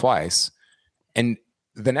 He's won twice. And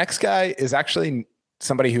the next guy is actually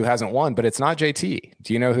somebody who hasn't won, but it's not JT.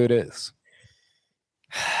 Do you know who it is?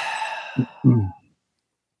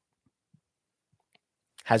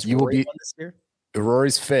 Has Rory won this year?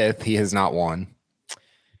 Rory's 5th. He has not won.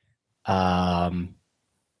 JT's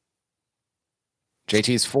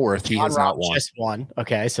 4th. He has not won. Just won.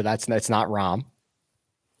 Okay, so that's not Rahm.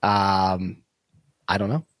 I don't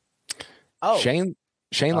know. Oh, Shane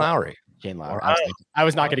Lowry. Shane Lowry. I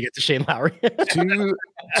was not going to get to Shane Lowry.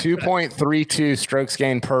 2.32 strokes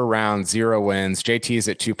gained per round, 0 wins. JT's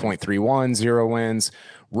at 2.31, 0 wins.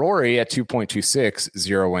 Rory at 2.26,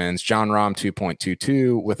 0 wins. John Rahm,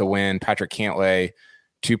 2.22 with a win. Patrick Cantlay,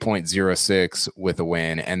 2.06 with a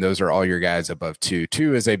win. And those are all your guys above 2.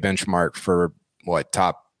 2 is a benchmark for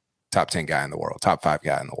top 10 guy in the world, top 5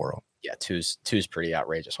 guy in the world. Yeah, two's pretty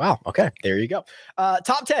outrageous. Wow. Okay, there you go.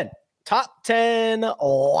 Top 10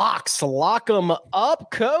 locks. Lock them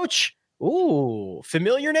up, coach. Ooh,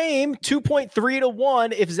 familiar name. 2.3 to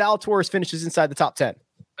 1 if Zalatoris finishes inside the top 10.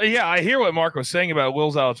 Yeah, I hear what Mark was saying about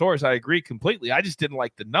Will Zalatoris. I agree completely. I just didn't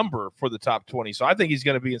like the number for the top 20. So I think he's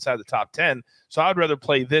going to be inside the top 10. So I'd rather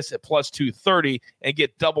play this at plus 230 and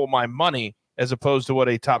get double my money as opposed to what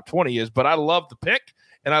a top 20 is. But I love the pick,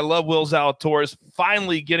 and I love Will Zalatoris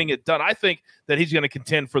finally getting it done. I think that he's going to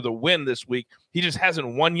contend for the win this week. He just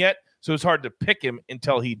hasn't won yet, so it's hard to pick him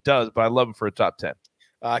until he does. But I love him for a top 10.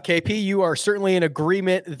 KP, you are certainly in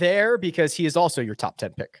agreement there because he is also your top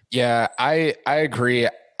 10 pick. Yeah, I agree.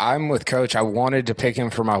 I'm with Coach. I wanted to pick him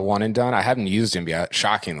for my one and done. I haven't used him yet,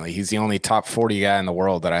 shockingly. He's the only top 40 guy in the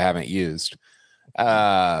world that I haven't used.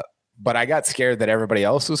 But I got scared that everybody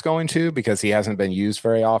else was going to because he hasn't been used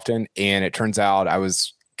very often. And it turns out I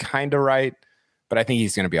was kind of right. But I think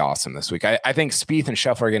he's going to be awesome this week. I think Spieth and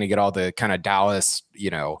Scheffler are going to get all the kind of Dallas,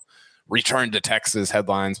 return to Texas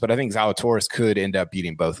headlines. But I think Zalatoris could end up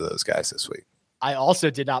beating both of those guys this week. I also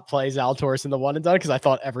did not play Zalatoris in the one and done because I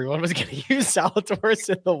thought everyone was going to use Zalatoris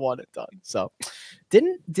in the one and done. So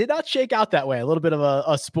did not shake out that way. A little bit of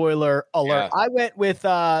a spoiler alert. Yeah. I went with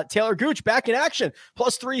Taylor Gooch back in action,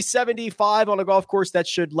 plus 375 on a golf course that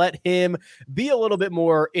should let him be a little bit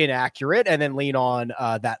more inaccurate and then lean on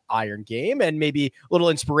that iron game and maybe a little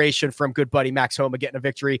inspiration from good buddy Max Homa getting a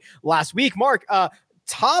victory last week. Mark,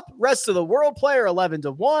 top rest of the world player 11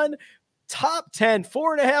 to 1. Top 10,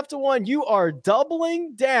 4.5 to 1. You are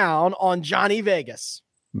doubling down on Johnny Vegas.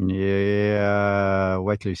 Yeah,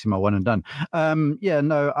 wait till you see my one and done.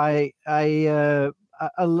 I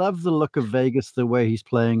love the look of Vegas, the way he's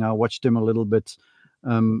playing. I watched him a little bit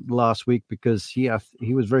last week because he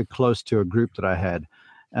was very close to a group that I had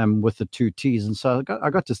with the two tees, and so I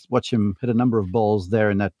got to watch him hit a number of balls there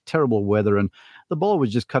in that terrible weather, and the ball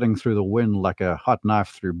was just cutting through the wind like a hot knife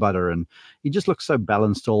through butter, and he just looks so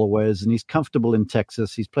balanced always, and he's comfortable in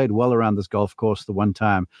Texas. He's played well around this golf course the one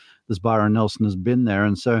time this Byron Nelson has been there,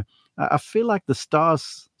 and so I feel like the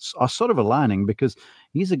stars are sort of aligning because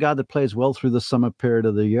he's a guy that plays well through the summer period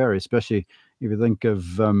of the year, especially if you think of,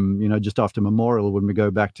 just after Memorial when we go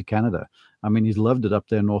back to Canada. I mean, he's loved it up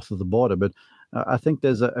there north of the border, but I think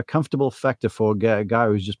there's a comfortable factor for a guy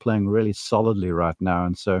who's just playing really solidly right now.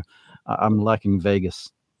 And so I'm liking Vegas.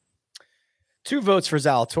 2 votes for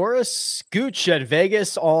Zalatoris. Gooch at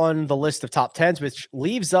Vegas on the list of top 10s, which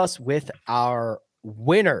leaves us with our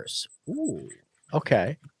winners. Ooh,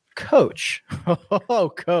 okay. Coach. Oh,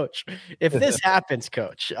 Coach. If this happens,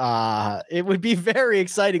 Coach, it would be very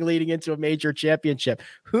exciting leading into a major championship.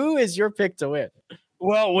 Who is your pick to win?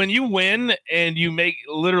 Well, when you win and you make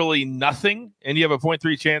literally nothing and you have a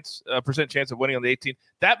 0.3% chance of winning on the 18th,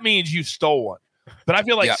 that means you stole one. But I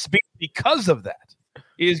feel like Spieth, because of that,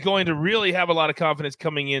 is going to really have a lot of confidence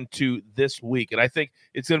coming into this week. And I think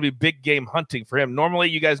it's going to be big game hunting for him. Normally,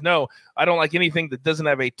 you guys know I don't like anything that doesn't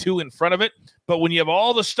have a 2 in front of it. But when you have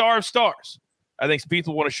all the star of stars, I think Spieth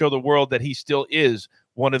will want to show the world that he still is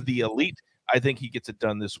one of the elite. I think he gets it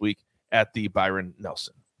done this week at the Byron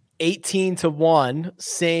Nelson. 18 to 1,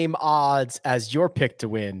 same odds as your pick to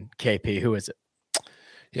win, KP. Who is it?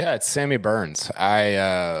 Yeah, it's Sammy Burns.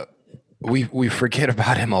 We forget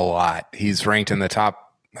about him a lot. He's ranked in the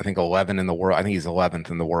top, I think, 11 in the world. I think he's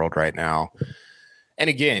 11th in the world right now.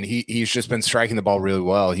 And again, he's just been striking the ball really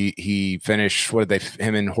well. He finished,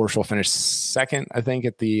 him and Horschel finished second, I think,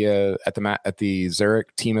 at the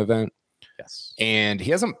Zurich team event. Yes. And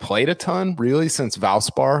he hasn't played a ton really since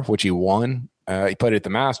Valspar, which he won. He played at the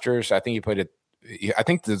Masters. I think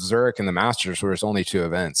the Zurich and the Masters were his only 2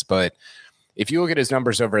 events. But if you look at his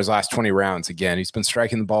numbers over his last 20 rounds, again, he's been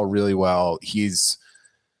striking the ball really well. He's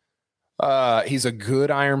a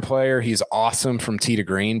good iron player. He's awesome from tee to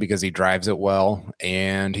green because he drives it well,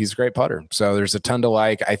 and he's a great putter. So there's a ton to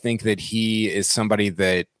like. I think that he is somebody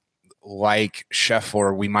that, like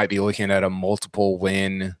Scheffler, we might be looking at a multiple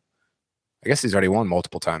win. I guess he's already won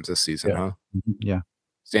multiple times this season, huh? Yeah.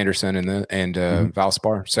 Sanderson and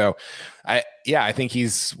Valspar. So I think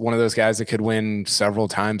he's one of those guys that could win several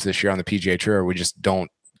times this year on the PGA Tour. We just don't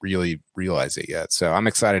really realize it yet. So I'm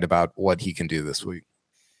excited about what he can do this week.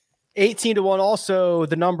 18 to 1, also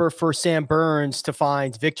the number for Sam Burns to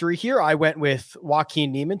find victory here. I went with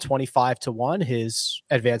Joaquin Niemann, 25 to 1. His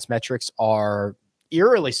advanced metrics are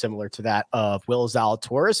eerily similar to that of Will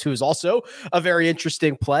Zalatoris, who's also a very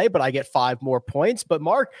interesting play, but I get 5 more points. But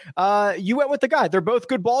Mark, you went with the guy. They're both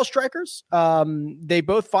good ball strikers. They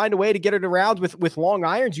both find a way to get it around with long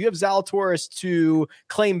irons. You have Zalatoris to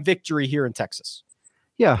claim victory here in Texas.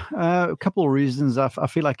 Yeah, a couple of reasons. I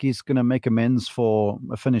feel like he's going to make amends for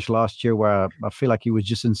a finish last year where I feel like he was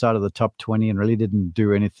just inside of the top 20 and really didn't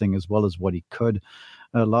do anything as well as what he could.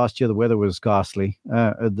 Last year, the weather was ghastly.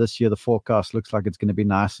 This year, the forecast looks like it's going to be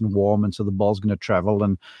nice and warm, and so the ball's going to travel,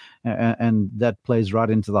 and that plays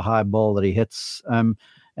right into the high ball that he hits. And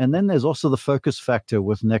then there's also the focus factor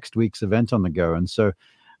with next week's event on the go. And so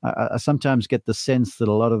I sometimes get the sense that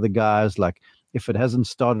a lot of the guys, like, if it hasn't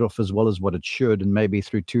started off as well as what it should, and maybe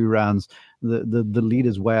through 2 rounds, the lead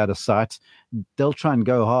is way out of sight, they'll try and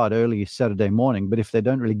go hard early Saturday morning. But if they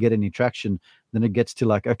don't really get any traction, then it gets to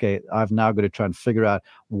like, okay, I've now got to try and figure out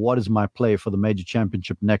what is my play for the major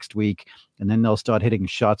championship next week. And then they'll start hitting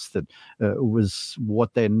shots that was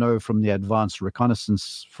what they know from the advanced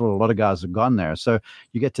reconnaissance for a lot of guys who've gone there. So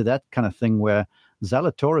you get to that kind of thing where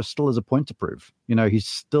Zalatoris still has a point to prove. He's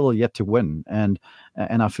still yet to win. And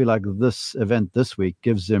I feel like this event this week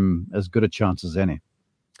gives him as good a chance as any.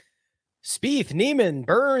 Spieth, Neiman,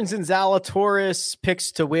 Burns, and Zalatoris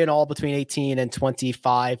picks to win all between 18 and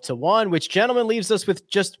 25-1, which, gentlemen, leaves us with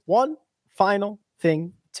just one final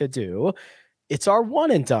thing to do. It's our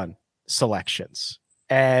one and done selections.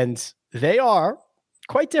 And they are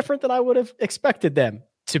quite different than I would have expected them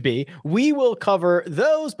to be. We will cover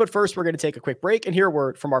those, but first we're going to take a quick break and hear a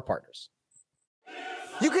word from our partners.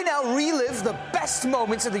 You can now relive the best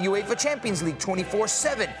moments of the UEFA Champions League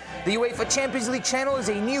 24/7. The UEFA Champions League channel is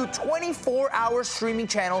a new 24-hour streaming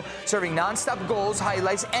channel serving non-stop goals,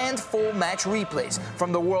 highlights, and full match replays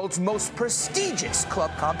from the world's most prestigious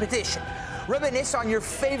club competition. Reminisce on your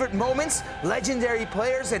favorite moments, legendary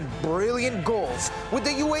players, and brilliant goals with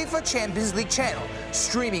the UEFA Champions League channel,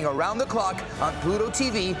 streaming around the clock on Pluto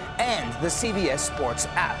TV and the CBS Sports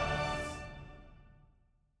app.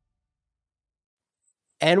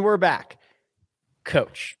 And we're back.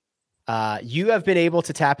 Coach, you have been able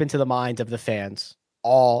to tap into the mind of the fans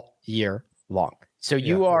all year long. So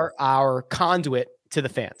you are our conduit to the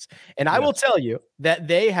fans. And I will tell you that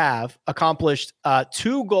they have accomplished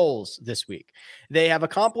 2 goals this week. They have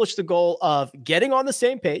accomplished the goal of getting on the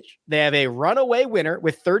same page. They have a runaway winner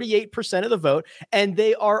with 38% of the vote. And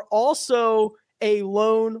they are also a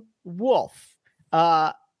lone wolf.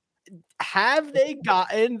 Have they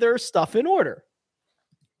gotten their stuff in order?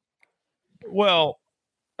 Well,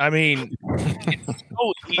 I mean, it's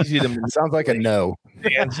so easy to sounds like a no.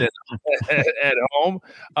 Fans at home.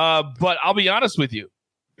 But I'll be honest with you.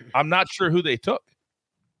 I'm not sure who they took.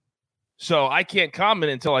 So I can't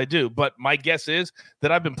comment until I do. But my guess is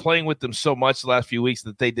that I've been playing with them so much the last few weeks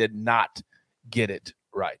that they did not get it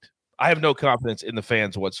right. I have no confidence in the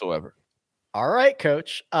fans whatsoever. All right,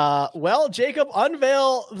 Coach. Well, Jacob,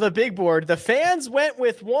 unveil the big board. The fans went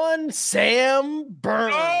with one Sam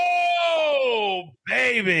Burns. Oh,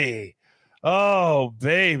 baby.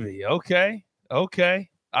 Okay.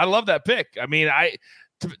 I love that pick. I mean,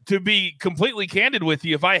 to be completely candid with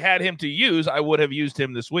you, if I had him to use, I would have used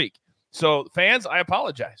him this week. So, fans, I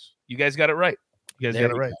apologize. You guys got it right.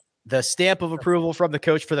 The stamp of approval from the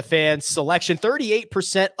coach for the fans. Selection,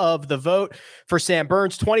 38% of the vote for Sam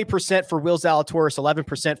Burns, 20% for Will Zalatoris,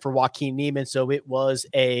 11% for Joaquin Neiman. So it was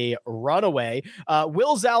a runaway.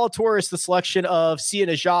 Will Zalatoris, the selection of Sia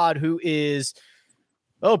Nejad, who is,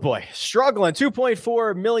 oh boy, struggling.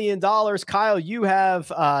 $2.4 million. Kyle, you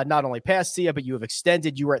have not only passed Sia, but you have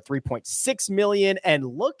extended. You were at $3.6 million. And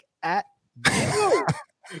look at you.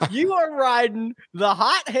 You are riding the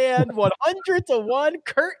hot hand 100-1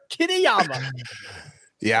 Kurt Kitayama.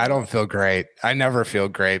 Yeah, I don't feel great. I never feel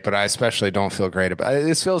great, but I especially don't feel great about it.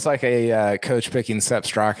 This feels like a coach picking Sepp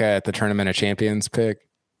Straka at the Tournament of Champions pick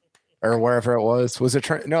or wherever it was. Was it?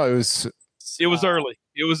 No, it was early.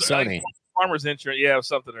 It was sunny. Farmer's Insurance. Yeah, it was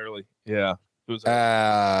something early. Yeah. It was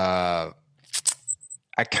I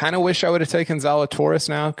kind of wish I would have taken Zalatoris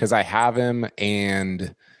now because I have him,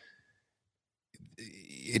 and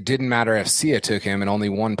it didn't matter if Sia took him and only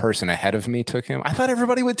one person ahead of me took him. I thought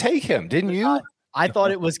everybody would take him. Didn't you? I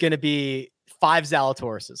thought it was going to be 5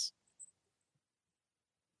 Zalatorises.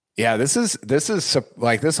 Yeah, this is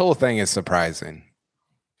like, this whole thing is surprising.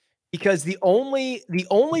 Because the only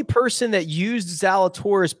person that used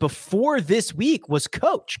Zalatoris before this week was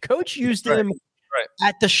Coach. Coach used him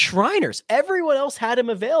at the Shriners. Everyone else had him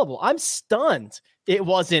available. I'm stunned it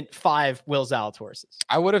wasn't 5 Will Zalatorises.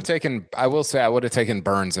 I would have taken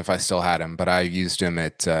Burns if I still had him, but I used him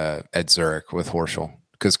at Zurich with Horschel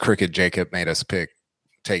because Cricket Jacob made us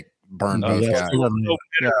take Burn both guys.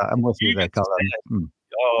 Yeah, I'm with you there, Colin.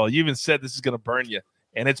 Oh, you even said this is going to burn you,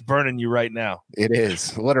 and it's burning you right now. It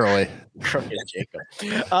is, literally. Cricket Jacob.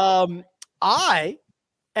 I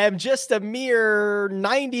am just a mere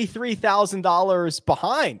 $93,000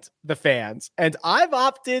 behind the fans. And I've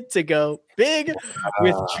opted to go big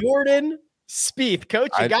with Jordan Spieth.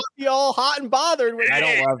 Coach, you got me all hot and bothered. I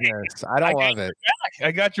don't love this. I don't love it.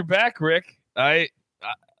 I got your back, Rick.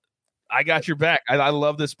 I got your back. I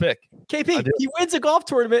love this pick. KP, he wins a golf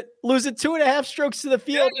tournament, losing 2.5 strokes to the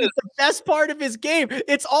field. It's the best part of his game.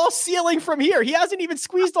 It's all ceiling from here. He hasn't even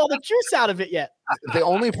squeezed all the juice out of it yet. The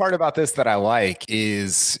only part about this that I like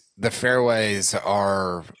is the fairways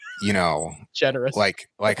are, generous, like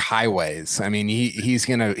highways. I mean,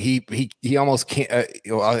 he almost can't.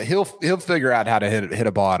 He'll figure out how to hit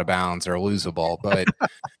a ball out of bounds or lose a ball, but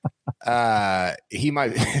he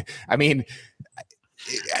might. I mean.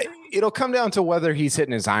 It'll come down to whether he's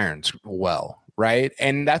hitting his irons well, right?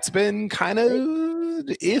 And that's been kind of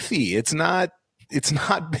iffy. It's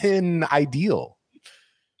not been ideal.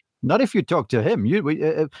 Not if you talk to him.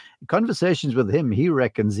 Conversations with him, he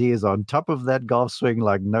reckons he is on top of that golf swing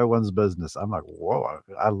like no one's business. I'm like, whoa!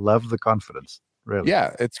 I love the confidence. Really?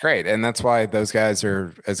 Yeah, it's great, and that's why those guys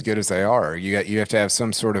are as good as they are. You have to have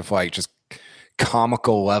some sort of like just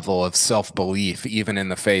comical level of self-belief, even in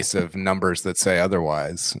the face of numbers that say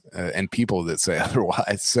otherwise and people that say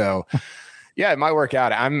otherwise. So yeah, it might work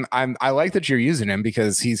out. I like that you're using him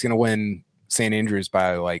because he's going to win St. Andrews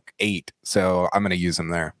by like 8. So I'm going to use him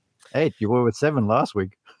there. 8. You were with 7 last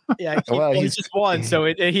week. Yeah. He's just won. So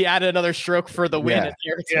he added another stroke for the win.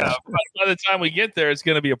 Yeah. By the time we get there, it's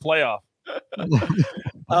going to be a playoff.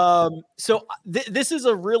 This is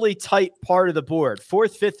a really tight part of the board.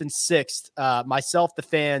 4th, 5th, and 6th. Myself, the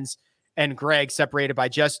fans, and Greg separated by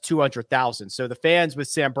just 200,000. So the fans with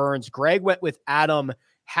Sam Burns. Greg went with Adam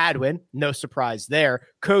Hadwin. No surprise there.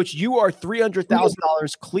 Coach, you are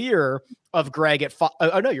 $300,000 clear of Greg at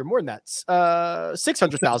no, you're more than that.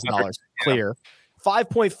 $600,000 clear.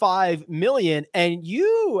 5.5 million, and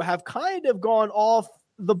you have kind of gone off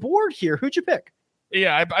the board here. Who'd you pick?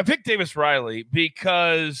 Yeah, I picked Davis Riley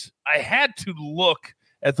because I had to look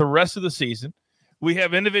at the rest of the season. We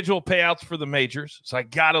have individual payouts for the majors, so I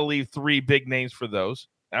got to leave 3 big names for those.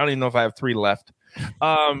 I don't even know if I have 3 left.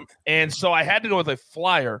 And so I had to go with a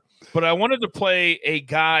flyer, but I wanted to play a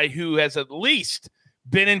guy who has at least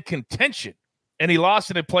been in contention, and he lost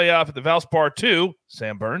in a playoff at the Valspar 2,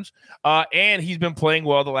 Sam Burns, and he's been playing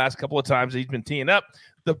well the last couple of times he's been teeing up.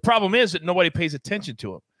 The problem is that nobody pays attention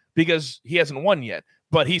to him, because he hasn't won yet,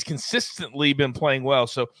 but he's consistently been playing well.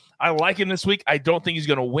 So I like him this week. I don't think he's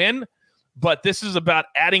going to win, but this is about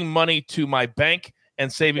adding money to my bank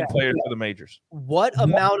and saving players for the majors. What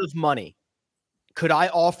amount of money could I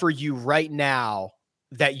offer you right now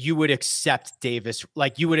that you would accept, Davis?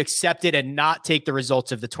 Like you would accept it and not take the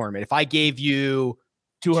results of the tournament? If I gave you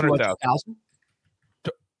 200,000.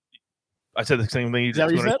 I said the same thing. Is that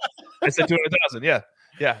what you said? I said 200,000. Yeah.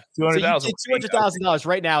 Yeah, $200,000. So $200,000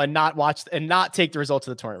 right now and not take the results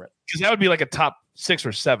of the tournament, because that would be like a top 6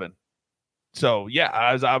 or 7. So yeah,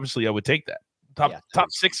 obviously I would take that top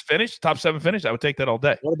 6 finish, top 7 finish. I would take that all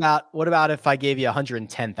day. What about if I gave you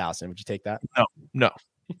 110,000? Would you take that? No,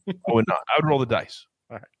 I would not. I would roll the dice.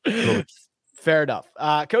 All right. Fair enough.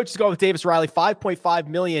 Coach is going with Davis Riley, 5.5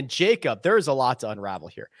 million. Jacob, there is a lot to unravel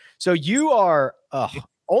here. So you are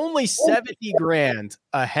only 70 grand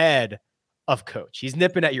ahead of Coach. He's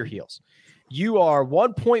nipping at your heels. You are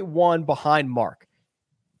 1.1 behind Mark,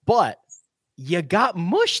 but you got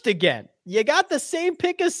mushed again. You got the same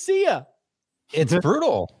pick as Sia. It's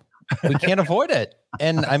brutal. We can't avoid it.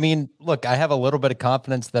 And I mean, look, I have a little bit of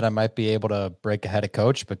confidence that I might be able to break ahead of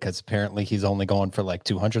Coach, because apparently he's only going for like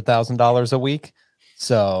 $200,000 a week.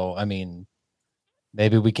 So, I mean,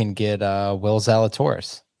 maybe we can get Will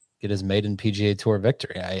Zalatoris, get his maiden PGA Tour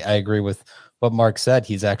victory. I agree with what Mark said.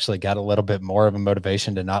 He's actually got a little bit more of a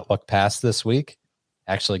motivation to not look past this week,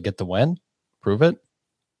 actually get the win, prove it.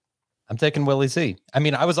 I'm taking Willie Z. I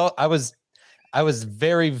mean, I was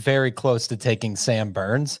very, very close to taking Sam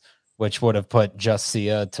Burns, which would have put just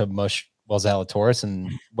Sia to mush Will Zalatoris,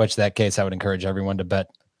 in which that case I would encourage everyone to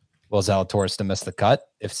bet Will Zalatoris to miss the cut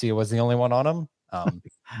if Sia was the only one on him.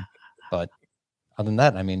 But other than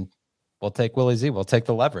that, I mean, we'll take Willie Z. We'll take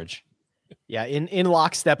the leverage. Yeah, in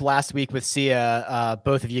lockstep last week with Sia,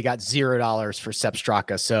 both of you got $0 for Sepp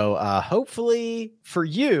Straka. So hopefully for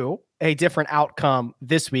you, a different outcome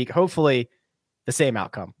this week. Hopefully the same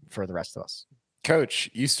outcome for the rest of us. Coach,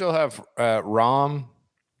 you still have Rom,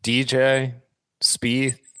 DJ,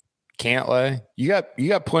 Spieth, Cantlay. You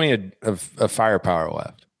got plenty of firepower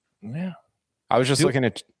left. Yeah, I was just looking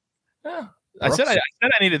at. Yeah, I said I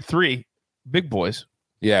needed 3 big boys.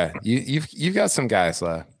 Yeah, you've got some guys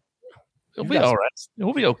left. It'll be all right.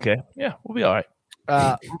 We'll be okay. Yeah, we'll be all right.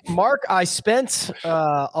 Mark, I spent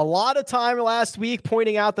a lot of time last week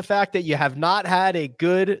pointing out the fact that you have not had a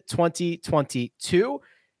good 2022.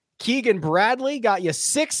 Keegan Bradley got you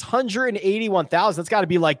 681,000. That's got to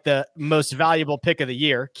be like the most valuable pick of the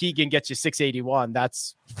year. Keegan gets you 681.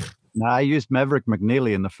 That's. No, I used Maverick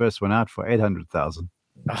McNeely in the first one out for 800,000.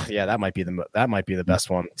 Oh, yeah, that might be the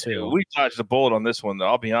best one too. We dodged the bullet on this one, though.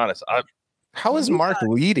 I'll be honest. How is Mark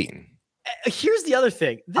leading? Here's the other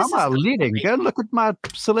thing. I'm not leading. Go look at my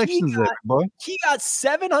selections there, boy. He got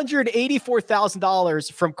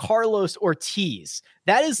 $784,000 from Carlos Ortiz.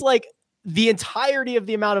 That is like the entirety of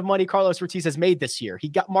the amount of money Carlos Ortiz has made this year.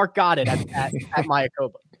 Mark got it at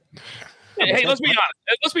Mayakoba. Hey, let's be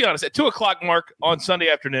honest. Let's be honest. At 2:00, Mark, on Sunday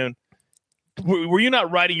afternoon, were you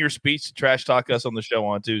not writing your speech to trash talk us on the show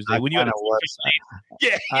on Tuesday? When you had I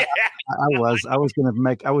was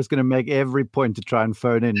gonna make every point to try and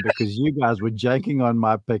phone in because you guys were janking on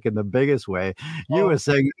my pick in the biggest way. You were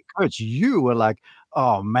saying, Coach, you were like,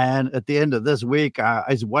 oh man, at the end of this week,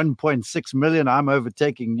 it's 1.6 million. I'm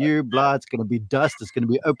overtaking you. Blah, it's gonna be dust. It's gonna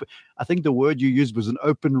be open. I think the word you used was an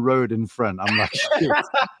open road in front. I'm like, shit,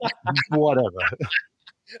 whatever.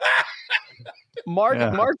 Mark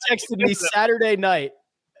texted me Saturday night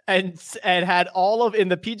and had all of in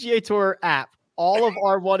the PGA Tour app, all of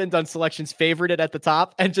our one and done selections favorited at the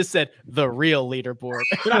top and just said the real leaderboard.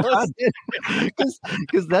 Because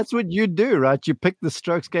that's what you do, right? You pick the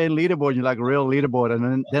strokes gain leaderboard, you're like real leaderboard,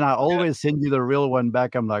 and then I always send you the real one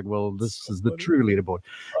back. I'm like, well, this is the true leaderboard.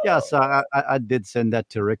 Yeah, so I did send that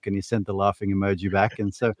to Rick, and he sent the laughing emoji back,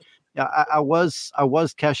 and so yeah, I was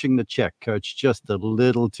cashing the check, Coach, just a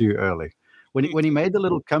little too early. When he made the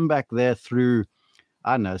little comeback there through,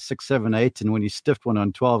 I don't know, 6, 7, 8, and when he stiffed one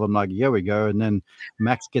on 12, I'm like, here we go. And then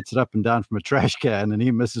Max gets it up and down from a trash can, and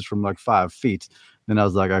he misses from like 5 feet. Then I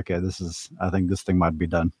was like, okay, I think this thing might be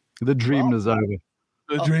done. The dream is over.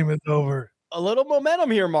 The dream is over. A little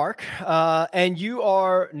momentum here, Mark. And you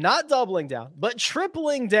are not doubling down, but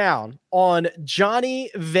tripling down on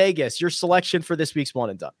Johnny Vegas, your selection for this week's one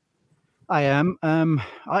and done. I am. And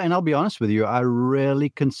I'll be honest with you, I really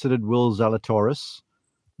considered Will Zalatoris,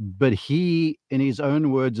 but he, in his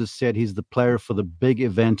own words, has said he's the player for the big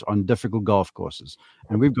event on difficult golf courses.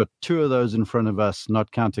 And we've got 2 of those in front of us,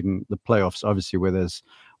 not counting the playoffs, obviously, where there's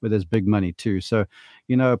big money too. So,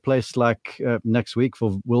 a place like next week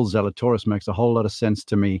for Will Zalatoris makes a whole lot of sense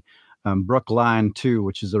to me. Brook Lyon too,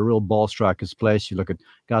 which is a real ball striker's place. You look at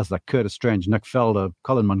guys like Curtis Strange, Nick Felder,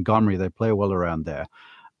 Colin Montgomery, they play well around there.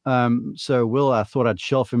 So Will, I thought I'd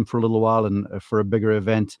shelf him for a little while and for a bigger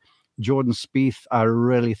event. Jordan Spieth, I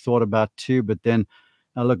really thought about too, but then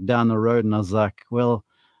I looked down the road and I was like, well,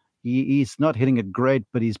 he's not hitting it great,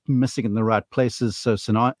 but he's missing in the right places. So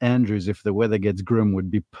St. Andrews, if the weather gets grim, would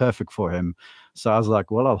be perfect for him. So I was like,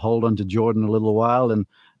 well, I'll hold on to Jordan a little while. And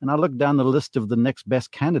I looked down the list of the next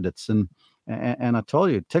best candidates. And I tell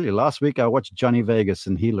you, last week I watched Johnny Vegas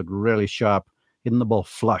and he looked really sharp, hitting the ball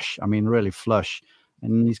flush. I mean, really flush.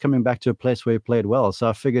 And he's coming back to a place where he played well. So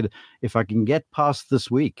I figured if I can get past this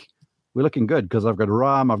week, we're looking good because I've got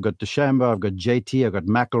Rahm, I've got DeChambeau, I've got JT, I've got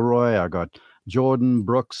McIlroy, I've got Jordan,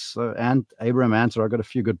 Brooks, and Abraham Answer. I've got a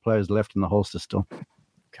few good players left in the holster still.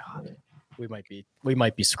 God, we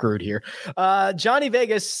might be screwed here. Johnny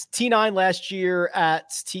Vegas, T9 last year at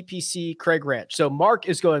TPC Craig Ranch. So Mark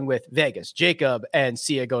is going with Vegas, Jacob and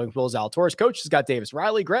Sia going with Will Zalatoris. Coach has got Davis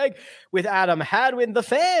Riley. Greg with Adam Hadwin. The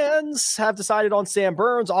fans have decided on Sam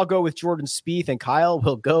Burns. I'll go with Jordan Spieth, and Kyle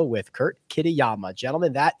will go with Kurt Kitayama.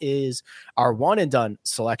 Gentlemen, that is our one and done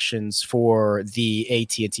selections for the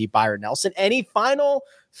AT&T Byron Nelson. Any final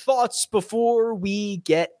thoughts before we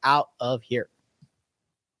get out of here?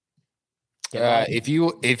 If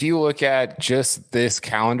you look at just this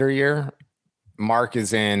calendar year, Mark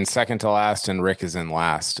is in second to last and Rick is in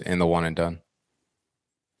last in the one and done.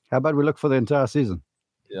 How about we look for the entire season?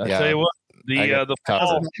 Yeah, I'll tell you what, the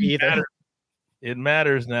fall it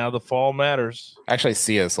matters now. The fall matters. Actually,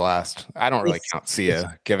 Sia's last. I don't really count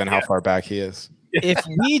Sia given how far back he is. If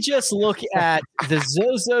we just look at the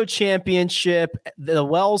Zozo Championship, the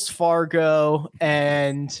Wells Fargo,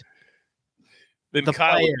 and then the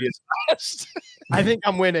Kyle would be his last. I think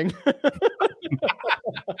I'm winning.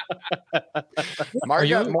 Mark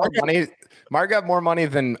got more money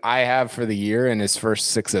than I have for the year in his first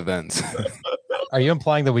 6 events. Are you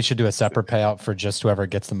implying that we should do a separate payout for just whoever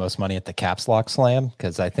gets the most money at the Caps Lock Slam?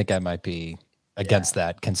 Because I think I might be against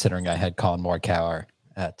that, considering I had Colin Morikawa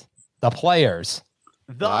at the Players.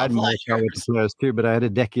 I had Morikawa with the Players too, but I had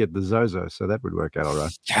Hideki at the Zozo, so that would work out all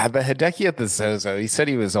right. Yeah, but Hideki at the Zozo, he said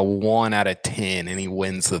he was a 1 out of 10, and he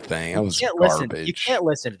wins the thing. That was garbage. You can't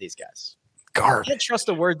listen to these guys. Garbage. You can't trust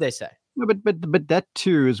a word they say. No, but that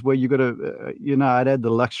too is where you got to, I'd had the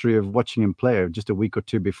luxury of watching him play just a week or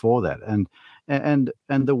two before that, and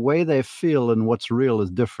the way they feel and what's real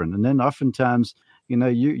is different. And then oftentimes,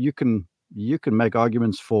 you can make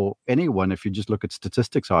arguments for anyone if you just look at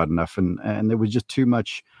statistics hard enough. And there was just too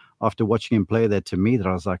much after watching him play there to me that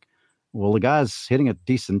I was like, well, the guy's hitting it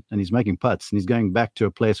decent and he's making putts and he's going back to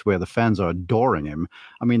a place where the fans are adoring him.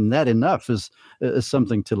 I mean, that enough is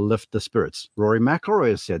something to lift the spirits. Rory McIlroy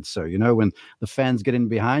has said so, when the fans get in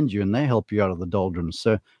behind you and they help you out of the doldrums.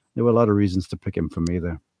 So there were a lot of reasons to pick him for me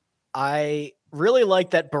there. I really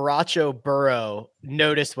like that Baracho Burrow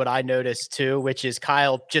noticed what I noticed too, which is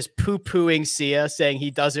Kyle just poo-pooing Sia, saying he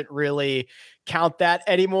doesn't really count that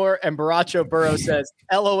anymore. And Baracho Burrow says,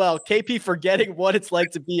 LOL, KP forgetting what it's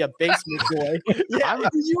like to be a basement boy. Yeah,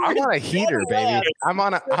 I'm on a heater, baby. I'm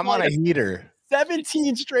on a heater.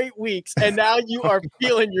 17 straight weeks, and now you are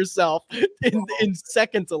feeling yourself in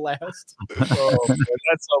second to last. Oh, man,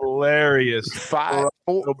 that's hilarious. Four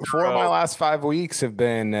of my last 5 weeks have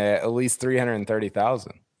been at least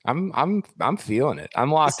 330,000. I'm feeling it. I'm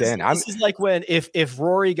locked in. This is like when if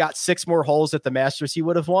Rory got 6 more holes at the Masters, he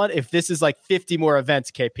would have won. If this is like 50 more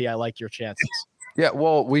events, KP, I like your chances. Yeah,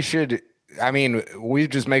 well, we should. I mean, we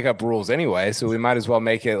just make up rules anyway, so we might as well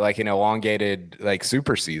make it like an elongated like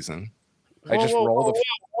super season.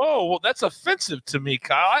 Whoa, that's offensive to me,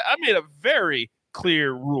 Kyle. I made a very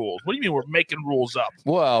clear rule. What do you mean we're making rules up?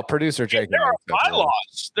 Well, producer Jake. There are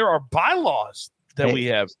bylaws. There are bylaws that we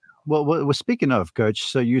have. Well, we're speaking of, Coach.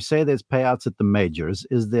 So you say there's payouts at the majors.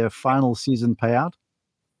 Is there final season payout?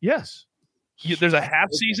 Yes. There's a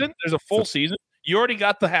half season. There's a full season. You already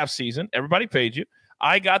got the half season. Everybody paid you.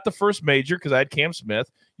 I got the first major because I had Cam Smith.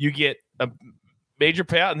 You get a major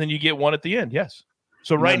payout, and then you get one at the end. Yes.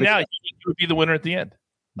 So now, you would be the winner at the end.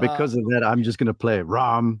 Because of that, I'm just going to play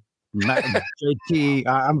Rom, JT.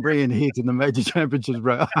 I'm bringing heat in the major championships,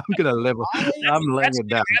 bro. I'm going to level. I'm laying it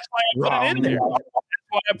down. That's why I put it in there. That's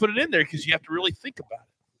why I put it in there, because you have to really think about it.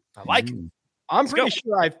 I like it. I'm pretty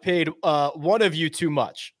sure I've paid one of you too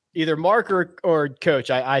much, either Mark or Coach.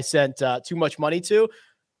 I sent too much money to.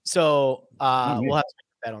 So we'll have to make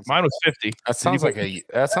a bet on. Mine was 50. That sounds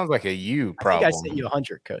like a you problem. I think I sent you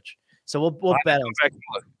 100, Coach. So we'll bet on.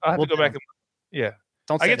 I'll have to go back and look. Yeah.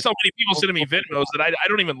 I get so many people sending me Venmos that I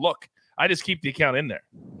don't even look. I just keep the account in there.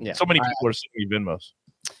 Yeah. So many people are sending me Venmos.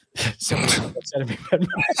 So many people are sending me Venmos.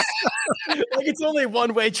 Like it's only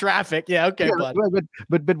one-way traffic. Yeah. Okay,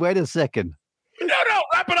 but wait a second. No.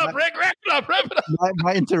 Wrap it up, Rick. Wrap it up.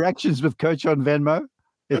 My interactions with Coach on Venmo,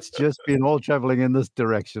 it's just been all traveling in this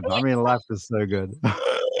direction. I mean, life is so good.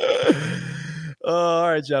 All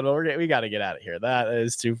right, gentlemen, we got to get out of here. That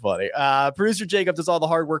is too funny. Producer Jacob does all the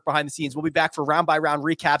hard work behind the scenes. We'll be back for round-by-round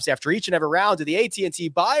recaps after each and every round of the AT&T.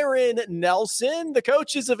 Byron Nelson, the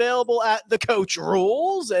coach, is available at The Coach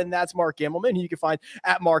Rules, and that's Mark Immelman, who you can find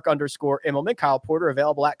at Mark_Immelman. Kyle Porter,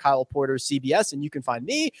 available at Kyle Porter CBS, and you can find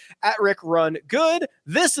me at Rick Run Good.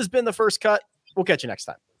 This has been The First Cut. We'll catch you next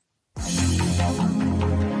time.